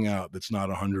something out that's not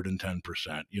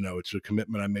 110%. It's a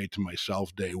commitment I made to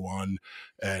myself day one.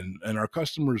 And our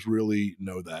customers really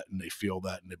know that, and they feel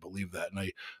that, and they believe that.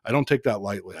 And I don't take that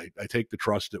lightly. I take the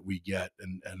trust that we get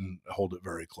and hold it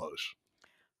very close.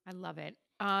 I love it.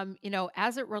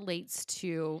 As it relates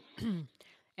to,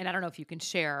 and I don't know if you can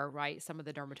share, right, some of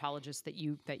the dermatologists that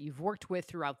you've worked with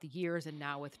throughout the years and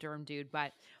now with Derm Dude,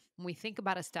 but when we think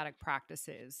about aesthetic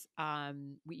practices,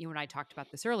 you and I talked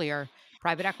about this earlier.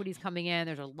 Private equity is coming in.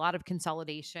 There's a lot of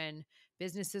consolidation.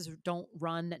 Businesses don't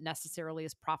run necessarily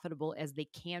as profitable as they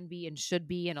can be and should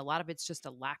be, and a lot of it's just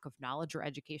a lack of knowledge or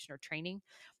education or training.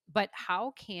 But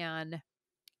how can,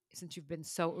 since you've been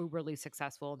so uberly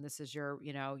successful and this is your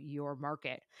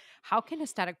market, how can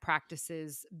aesthetic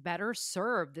practices better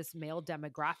serve this male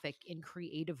demographic in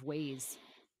creative ways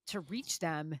to reach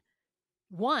them?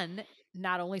 One,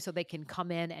 not only so they can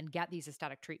come in and get these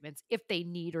aesthetic treatments if they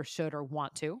need or should or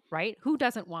want to, right? Who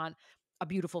doesn't want a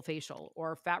beautiful facial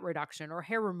or fat reduction or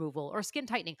hair removal or skin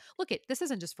tightening? Look, this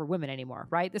isn't just for women anymore,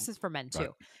 right? This is for men Right.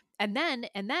 too. And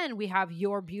then we have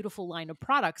your beautiful line of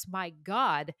products. My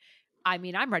God, I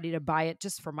mean, I'm ready to buy it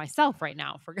just for myself right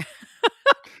now. For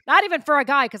not even for a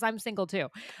guy, because I'm single too.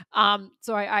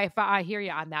 So I hear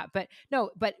you on that. But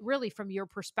no, but really from your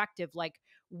perspective, like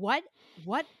what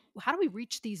what how do we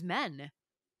reach these men?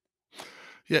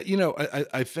 Yeah,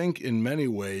 I think in many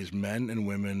ways, men and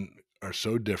women are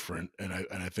so different, and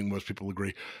I think most people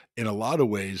agree. In a lot of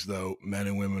ways, though, men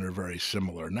and women are very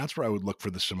similar, and that's where I would look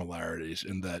for the similarities.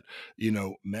 In that,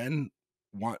 men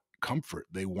want comfort;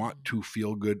 they want Mhm, to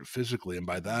feel good physically, and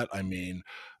by mhm, that I mean,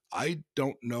 I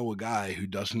don't know a guy who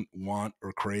doesn't want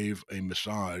or crave a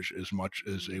massage as much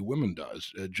as a mhm. woman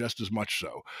does, just as much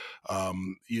so.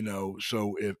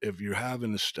 So if you have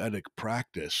an aesthetic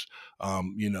practice,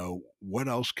 what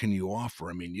else can you offer?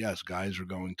 I mean, yes, guys are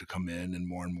going to come in and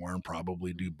more and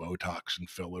probably do Mm. Botox and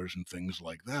fillers and things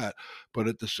like that. But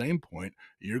at the same point,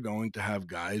 you're going to have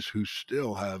guys who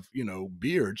still have,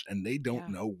 beards, and they don't Yeah,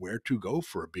 know where to go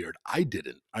for a beard. I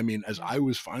didn't. I mean, as yeah. I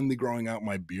was finally growing out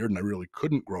my beard, and I really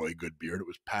couldn't grow a good beard, it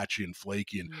was patchy and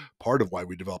flaky, and Mm. part of why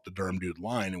we developed the Derm Dude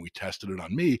line and we tested it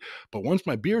on me. But once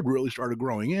my beard really started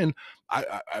growing in,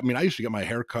 I mean, I used to get my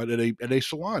hair cut at a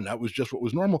salon. That was just what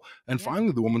was normal. And Yeah.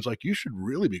 finally, the woman's like, "You should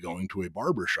really be going to a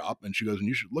barber shop." And she goes, "And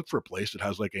you should look for a place that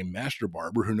has like a master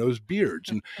barber who knows beards."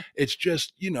 And it's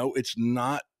just, it's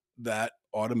not that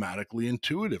automatically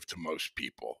intuitive to most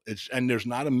people. And there's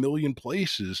not a million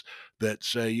places that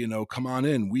say, come on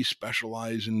in, we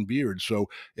specialize in beards. So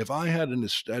if I had an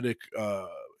aesthetic,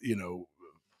 you know,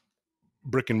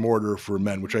 brick and mortar for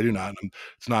men, which Mhm. I do not. And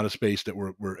it's not a space that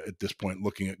we're at this point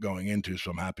looking at going into.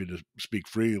 So I'm happy to speak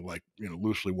free, like,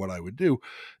 loosely what I would do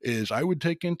is I would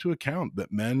take into account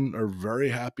that men are very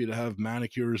happy to have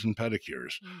manicures and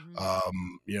pedicures. Mhm.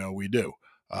 We do.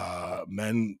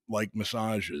 Men like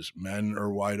massages. Men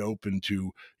are wide open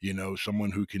to,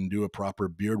 someone who can do a proper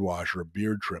beard wash or a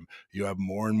beard trim. You have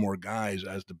more and more guys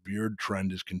as the beard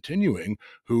trend is continuing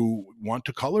who want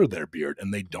to color their beard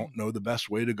and they don't Mhm. know the best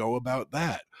way to go about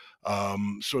that.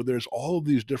 So there's all of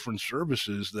these different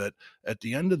services that at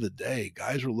the end of the day,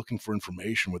 guys are looking for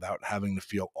information without having to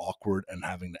feel awkward and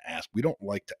having to ask. We don't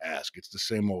like to ask. It's the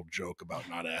same old joke about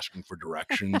not asking for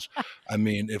directions. I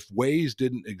mean, if Waze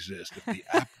didn't exist, if the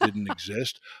app didn't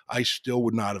exist, I still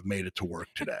would not have made it to work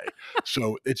today.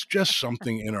 So it's just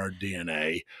something in our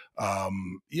DNA,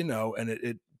 and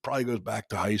it probably goes back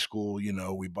to high school.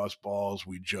 We bust balls,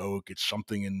 we joke. It's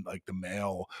something in like the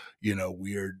male,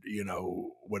 weird,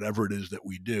 whatever it is that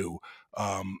we do.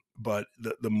 But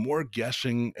the more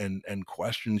guessing and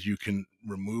questions you can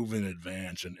remove in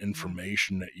advance and Yeah.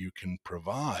 information that you can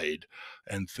provide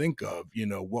and think of,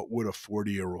 what would a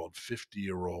 40-year-old,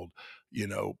 50-year-old,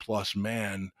 plus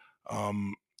man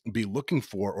be looking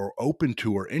for or open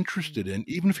to or interested Mhm. in,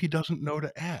 even if he Mhm. doesn't know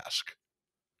to ask.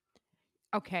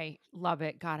 Okay, love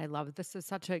it. God, I love it. This is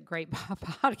such a great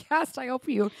podcast. I hope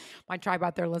you, my tribe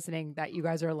out there listening, that you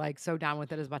guys are like so down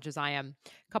with it as much as I am.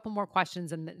 A couple more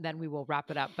questions and then we will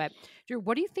wrap it up. But Drew,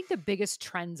 what do you think the biggest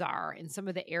trends are in some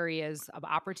of the areas of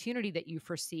opportunity that you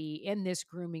foresee in this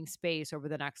grooming space over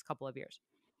the next couple of years?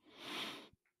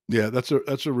 Yeah, that's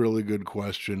a really good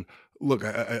question. Look,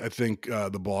 I think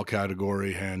the ball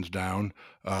category, hands down,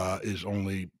 is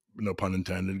only, no pun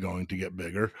intended, going to get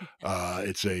bigger.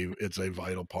 It's a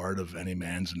vital part of any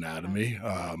man's Yes. anatomy.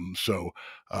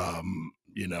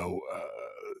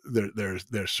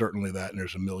 There's certainly that, and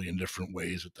there's a million different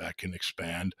ways that can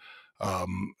expand.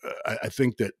 I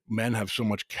think that men have so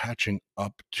much catching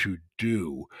up to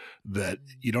do that Mm,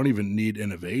 you don't even need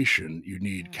innovation. You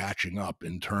need yes. catching up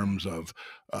in Yeah. terms of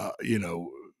uh, you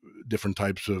know, different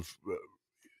types of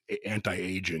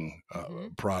anti-aging Hmm.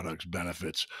 products,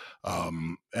 benefits,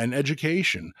 and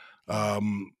education. Yeah.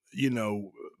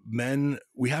 Men,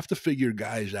 we have to figure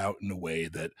guys out in a way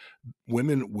that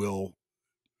women will.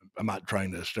 I'm not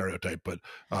trying to stereotype, but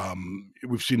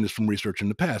we've seen this from research in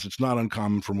the past. It's not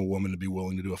uncommon from a woman to be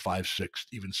willing to do a 5, 6,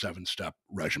 even 7 step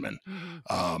regimen, Hmm.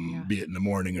 Yeah. be it in the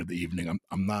morning or the evening.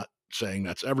 I'm not saying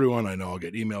that's everyone. I know I'll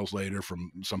get emails later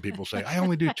from some people say, I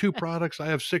only do 2 products. I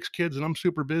have 6 kids and I'm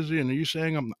super busy. And are you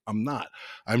saying I'm not?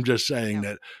 I'm just saying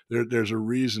Yeah. that there's a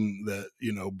reason that,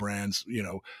 brands,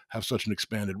 have such an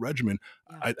expanded regimen.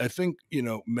 Yeah. I think,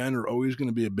 men are always going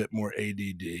to be a bit more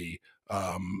ADD.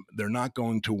 They're not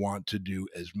going to want to do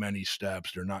as many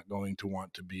steps. They're not going to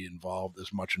want to be involved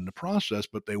as much in the process,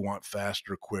 but they want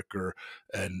faster, quicker,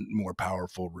 and more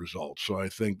powerful results. So I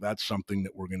think that's something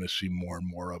that we're going to see more and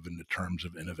more of in the terms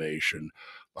of innovation,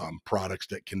 products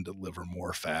that can deliver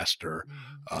more faster.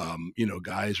 Hmm.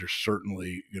 Guys are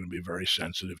certainly going to be very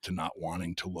sensitive to not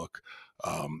wanting to look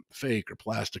fake or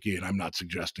plasticky. And I'm not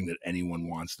suggesting that anyone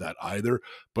wants that either,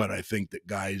 but I think that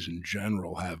guys in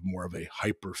general have more of a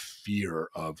hyper fear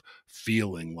of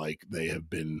feeling like they have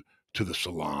been to the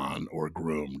salon or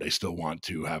groomed. They still want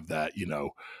to have that,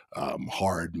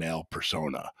 hard male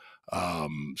persona.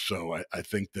 So I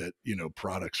think that,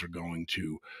 products are going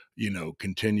to,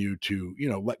 continue to,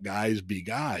 let guys be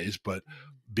guys, but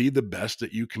Hmm. be the best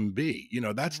that you can be.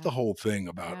 That's the Yeah. whole thing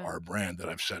about Yeah. our brand that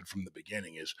I've said from the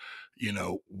beginning is,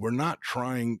 we're not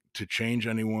trying to change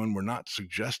anyone. We're not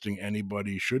suggesting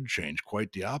anybody should change.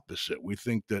 Quite the opposite. We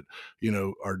think that,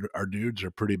 our dudes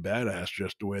are pretty badass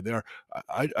just the way they are.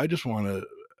 I just want to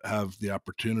have the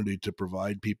opportunity to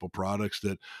provide people products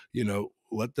that,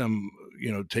 let them,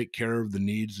 take care of the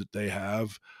needs that they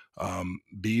have,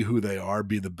 be who they are,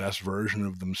 be the best version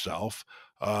of themselves.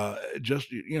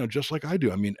 Just like I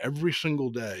do. I mean, every single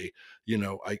day,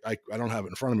 I don't have it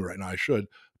in front of me right now. I should,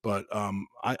 but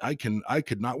I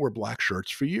could not wear black shirts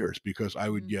for years because I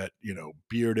would Hmm. get,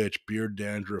 beard itch, beard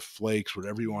dandruff, flakes,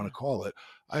 whatever you want to Yeah. call it.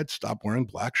 I'd stop wearing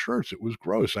black shirts. It was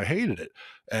gross. I hated it.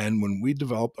 And when we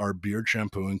developed our beard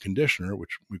shampoo and conditioner,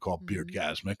 which we call Hmm.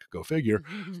 Beardgasmic, go figure,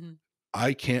 Hmm.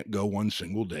 I can't go one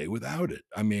single day without it.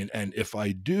 I mean, and if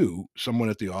I do, someone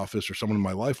at the office or someone in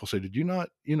my life will say, "Did you not,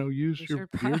 use Use your your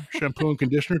beard product. shampoo and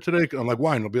conditioner today?" I'm like,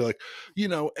 "Why?" And they'll be like,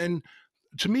 and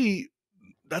to me,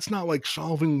 that's not like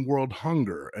solving world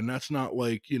hunger, and that's not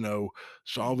like, Right.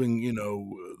 solving,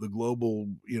 the global,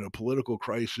 political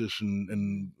crisis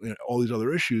and Hmm. all these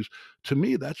other issues. To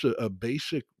me, that's a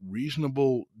basic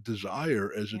reasonable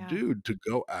desire as a Yeah. dude to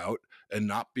go out and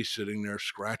not be sitting there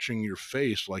scratching your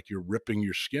face like you're ripping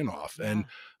your skin off. And Yeah.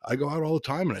 I go out all the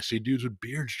time and I see dudes with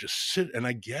beards just sit, and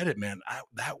I get it, man.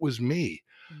 That was me.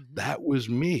 Hmm. That was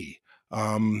me.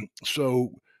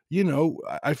 So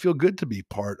I feel good to be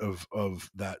part of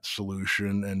that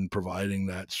solution and providing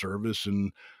that service,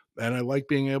 And I like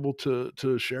being able to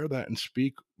share that and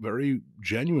speak very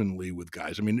genuinely with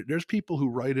guys. I mean, there's people who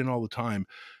write in all the time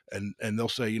and they'll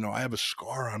say, I have a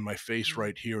scar on my face Mm,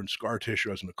 right here and scar tissue.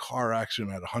 I was in a car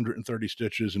accident, I had 130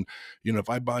 stitches. And, if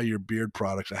I buy your beard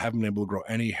products, I haven't been able to grow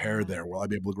any hair yeah. there. Will I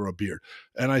be able to grow a beard?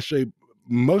 And I say,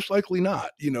 most likely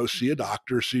not. See a Mhm.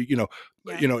 doctor, Yeah.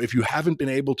 if you haven't been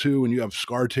able to and you have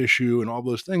scar tissue and all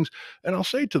those things. And I'll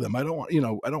say to them, I don't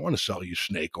want to sell you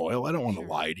snake oil. I don't want to Sure.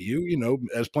 lie to you.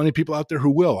 There's plenty of people out there who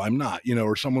will. I'm not,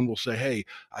 or someone will say, hey,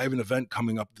 I have an event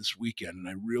coming up this weekend and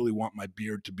I really want my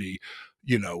beard to be,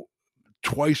 you know,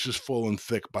 twice as full and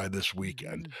thick by this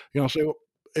weekend. Mhm. I'll say, well,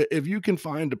 if you can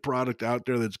find a product out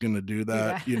there that's going to do Do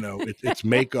that, that. it's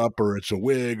makeup or it's a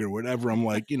wig or whatever. I'm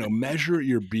like, measure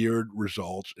your beard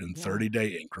results in Yeah. 30-day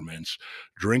increments,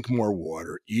 drink more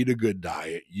water, eat a good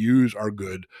diet, use our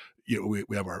good, we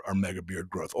have our mega beard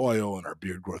growth oil and our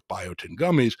beard growth biotin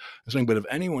gummies. I'm saying, but if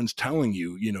anyone's telling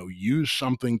you, use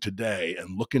something today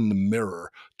and look in the mirror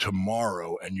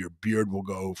tomorrow and your beard will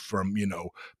go from,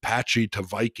 patchy to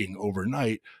Viking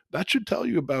overnight, that should tell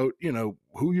you about,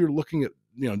 who you're looking at,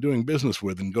 doing business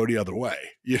with and go the other way,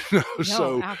 No,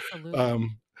 So, absolutely.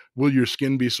 um, will your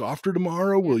skin be softer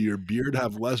tomorrow? Yeah. Will your beard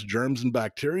have less germs and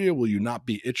bacteria? Will you not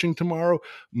be itching tomorrow?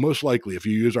 Most likely, if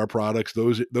you use our products,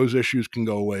 those issues can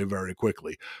go away very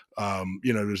quickly.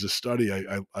 There's a study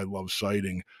I love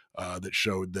citing that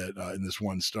showed that in this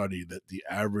one study that the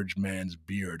average man's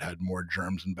beard had more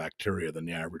germs and bacteria than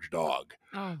the average dog.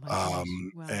 Oh my gosh.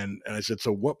 Wow. And I said,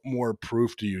 so what more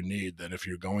proof do you need that if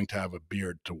you're going to have a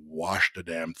beard to wash the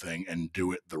damn thing and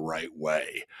do it the right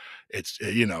way? It's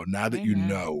now that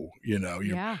Amen.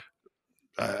 you Yeah.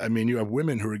 I mean, you have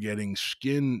women who are getting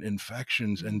skin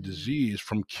infections and Mhm. disease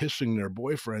from kissing their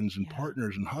boyfriends and Yeah.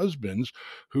 partners and husbands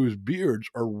whose beards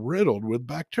are riddled with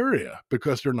bacteria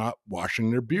because they're not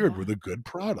washing their beard Yeah. with a good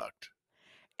product.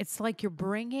 It's like you're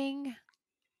bringing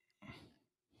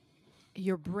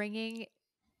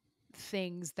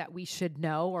things that we should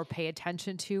know or pay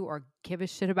attention to or give a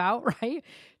shit about, right?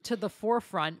 To the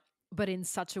forefront, but in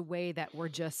such a way that we're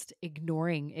just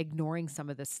ignoring some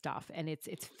of this stuff. And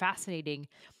it's fascinating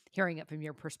hearing it from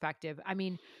your perspective. I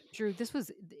mean, Drew, this was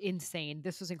insane.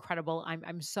 This was incredible.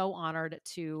 I'm so honored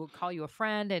to call you a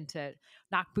friend and to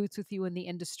knock boots with you in the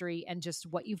industry and just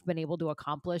what you've been able to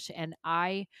accomplish. And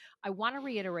I want to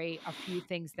reiterate a few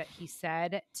things that he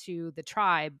said to the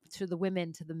tribe, to the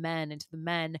women, to the men, and to the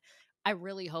men. I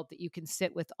really hope that you can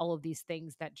sit with all of these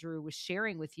things that Drew was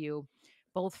sharing with you,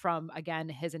 both from, again,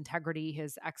 his integrity,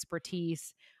 his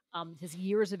expertise, his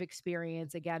years of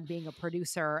experience, again, being a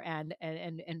producer and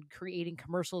creating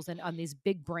commercials and on these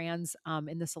big brands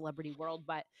in the celebrity world.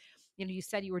 But you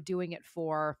said you were doing it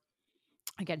for,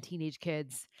 again, teenage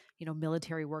kids,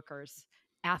 military workers,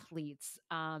 athletes,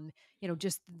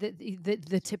 just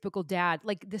the typical dad.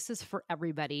 Like, this is for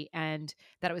everybody. And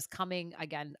that it was coming,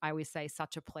 again, I always say,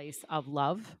 such a place of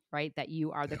love, right? That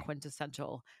you are the Yeah.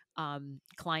 quintessential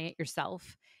client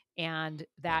yourself. And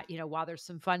that, while there's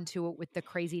some fun to it with the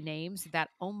crazy names, that,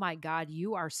 oh my God,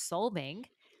 you are solving.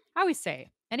 I always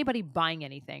say, anybody buying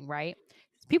anything, right?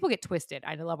 People get twisted.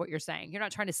 I love what you're saying. You're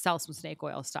not trying to sell some snake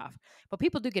oil stuff, but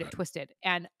people do get it Right. twisted.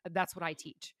 And that's what I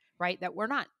teach, right? That we're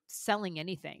not selling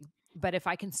anything, but if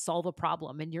I can solve a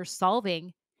problem, and you're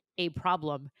solving a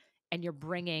problem and you're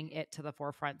bringing it to the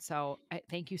forefront. So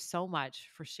thank you so much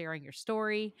for sharing your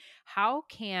story. How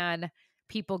can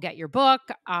people get your book?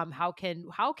 How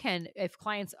can, if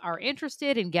clients are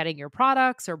interested in getting your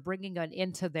products or bringing it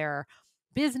into their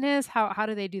business, how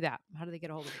do they do that? How do they get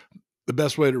a hold of you? The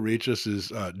best way to reach us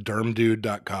is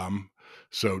dermdude.com.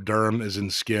 So derm is in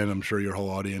skin. I'm sure your whole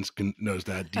audience knows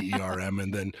that, DERM,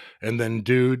 and then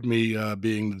dude, me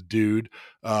being the dude.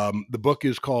 The book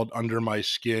is called Under My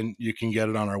Skin. You can get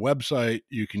it on our website.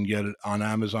 You can get it on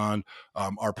Amazon.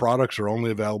 Our products are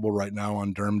only available right now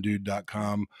on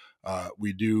dermdude.com.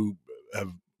 We do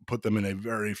have put them in a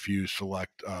very few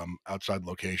select outside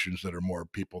locations that are more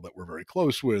people that we're very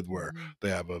close with, where Mhm. they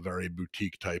have a very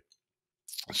boutique type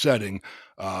setting,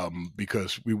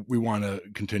 because we want to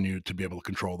continue to be able to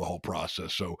control the whole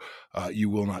process. So you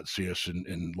will not see us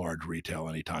in large retail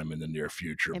anytime in the near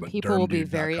future, And but people will be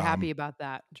very dermdude.com. happy about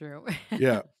that, Drew.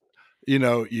 Yeah.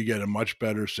 You get a much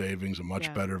better savings, a much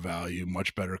Yeah. better value,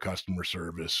 much better customer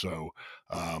service. So,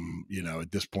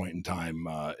 at this point in time,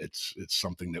 it's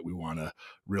something that we want to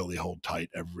really hold tight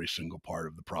every single part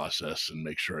of the process and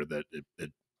make sure that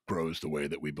it grows the way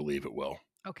that we believe it will.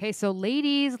 Okay, so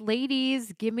ladies,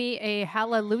 give me a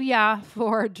hallelujah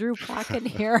for Drew Plotkin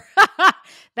here.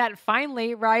 That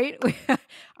finally, right?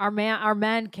 Our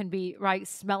men can be right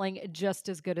smelling just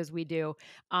as good as we do.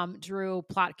 Drew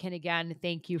Plotkin, again,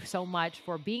 thank you so much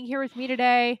for being here with me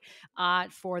today.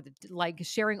 For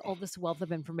sharing all this wealth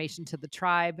of information to the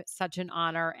tribe. Such an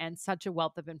honor and such a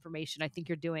wealth of information. I think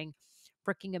you're doing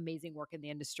freaking amazing work in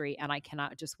the industry, and I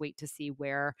cannot just wait to see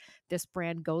where this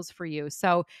brand goes for you.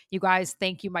 So you guys,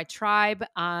 thank you, my tribe.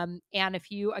 And if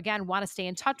you, again, want to stay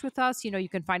in touch with us, you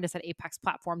can find us at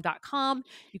apexplatform.com.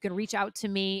 You can reach out to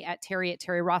me at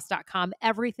terri@terriross.com.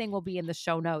 Everything will be in the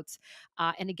show notes.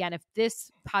 And again, if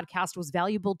this podcast was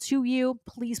valuable to you,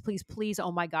 please, please, please,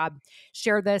 oh my God,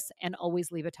 share this and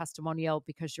always leave a testimonial,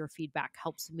 because your feedback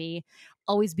helps me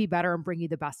always be better and bring you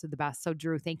the best of the best. So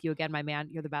Drew, thank you again, my man.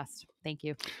 You're the best. Thank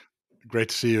you. Great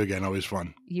to see you again. Always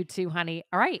fun. You too, honey.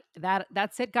 All right.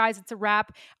 That's it, guys. It's a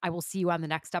wrap. I will see you on the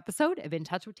next episode of In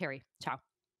Touch with Terri. Ciao.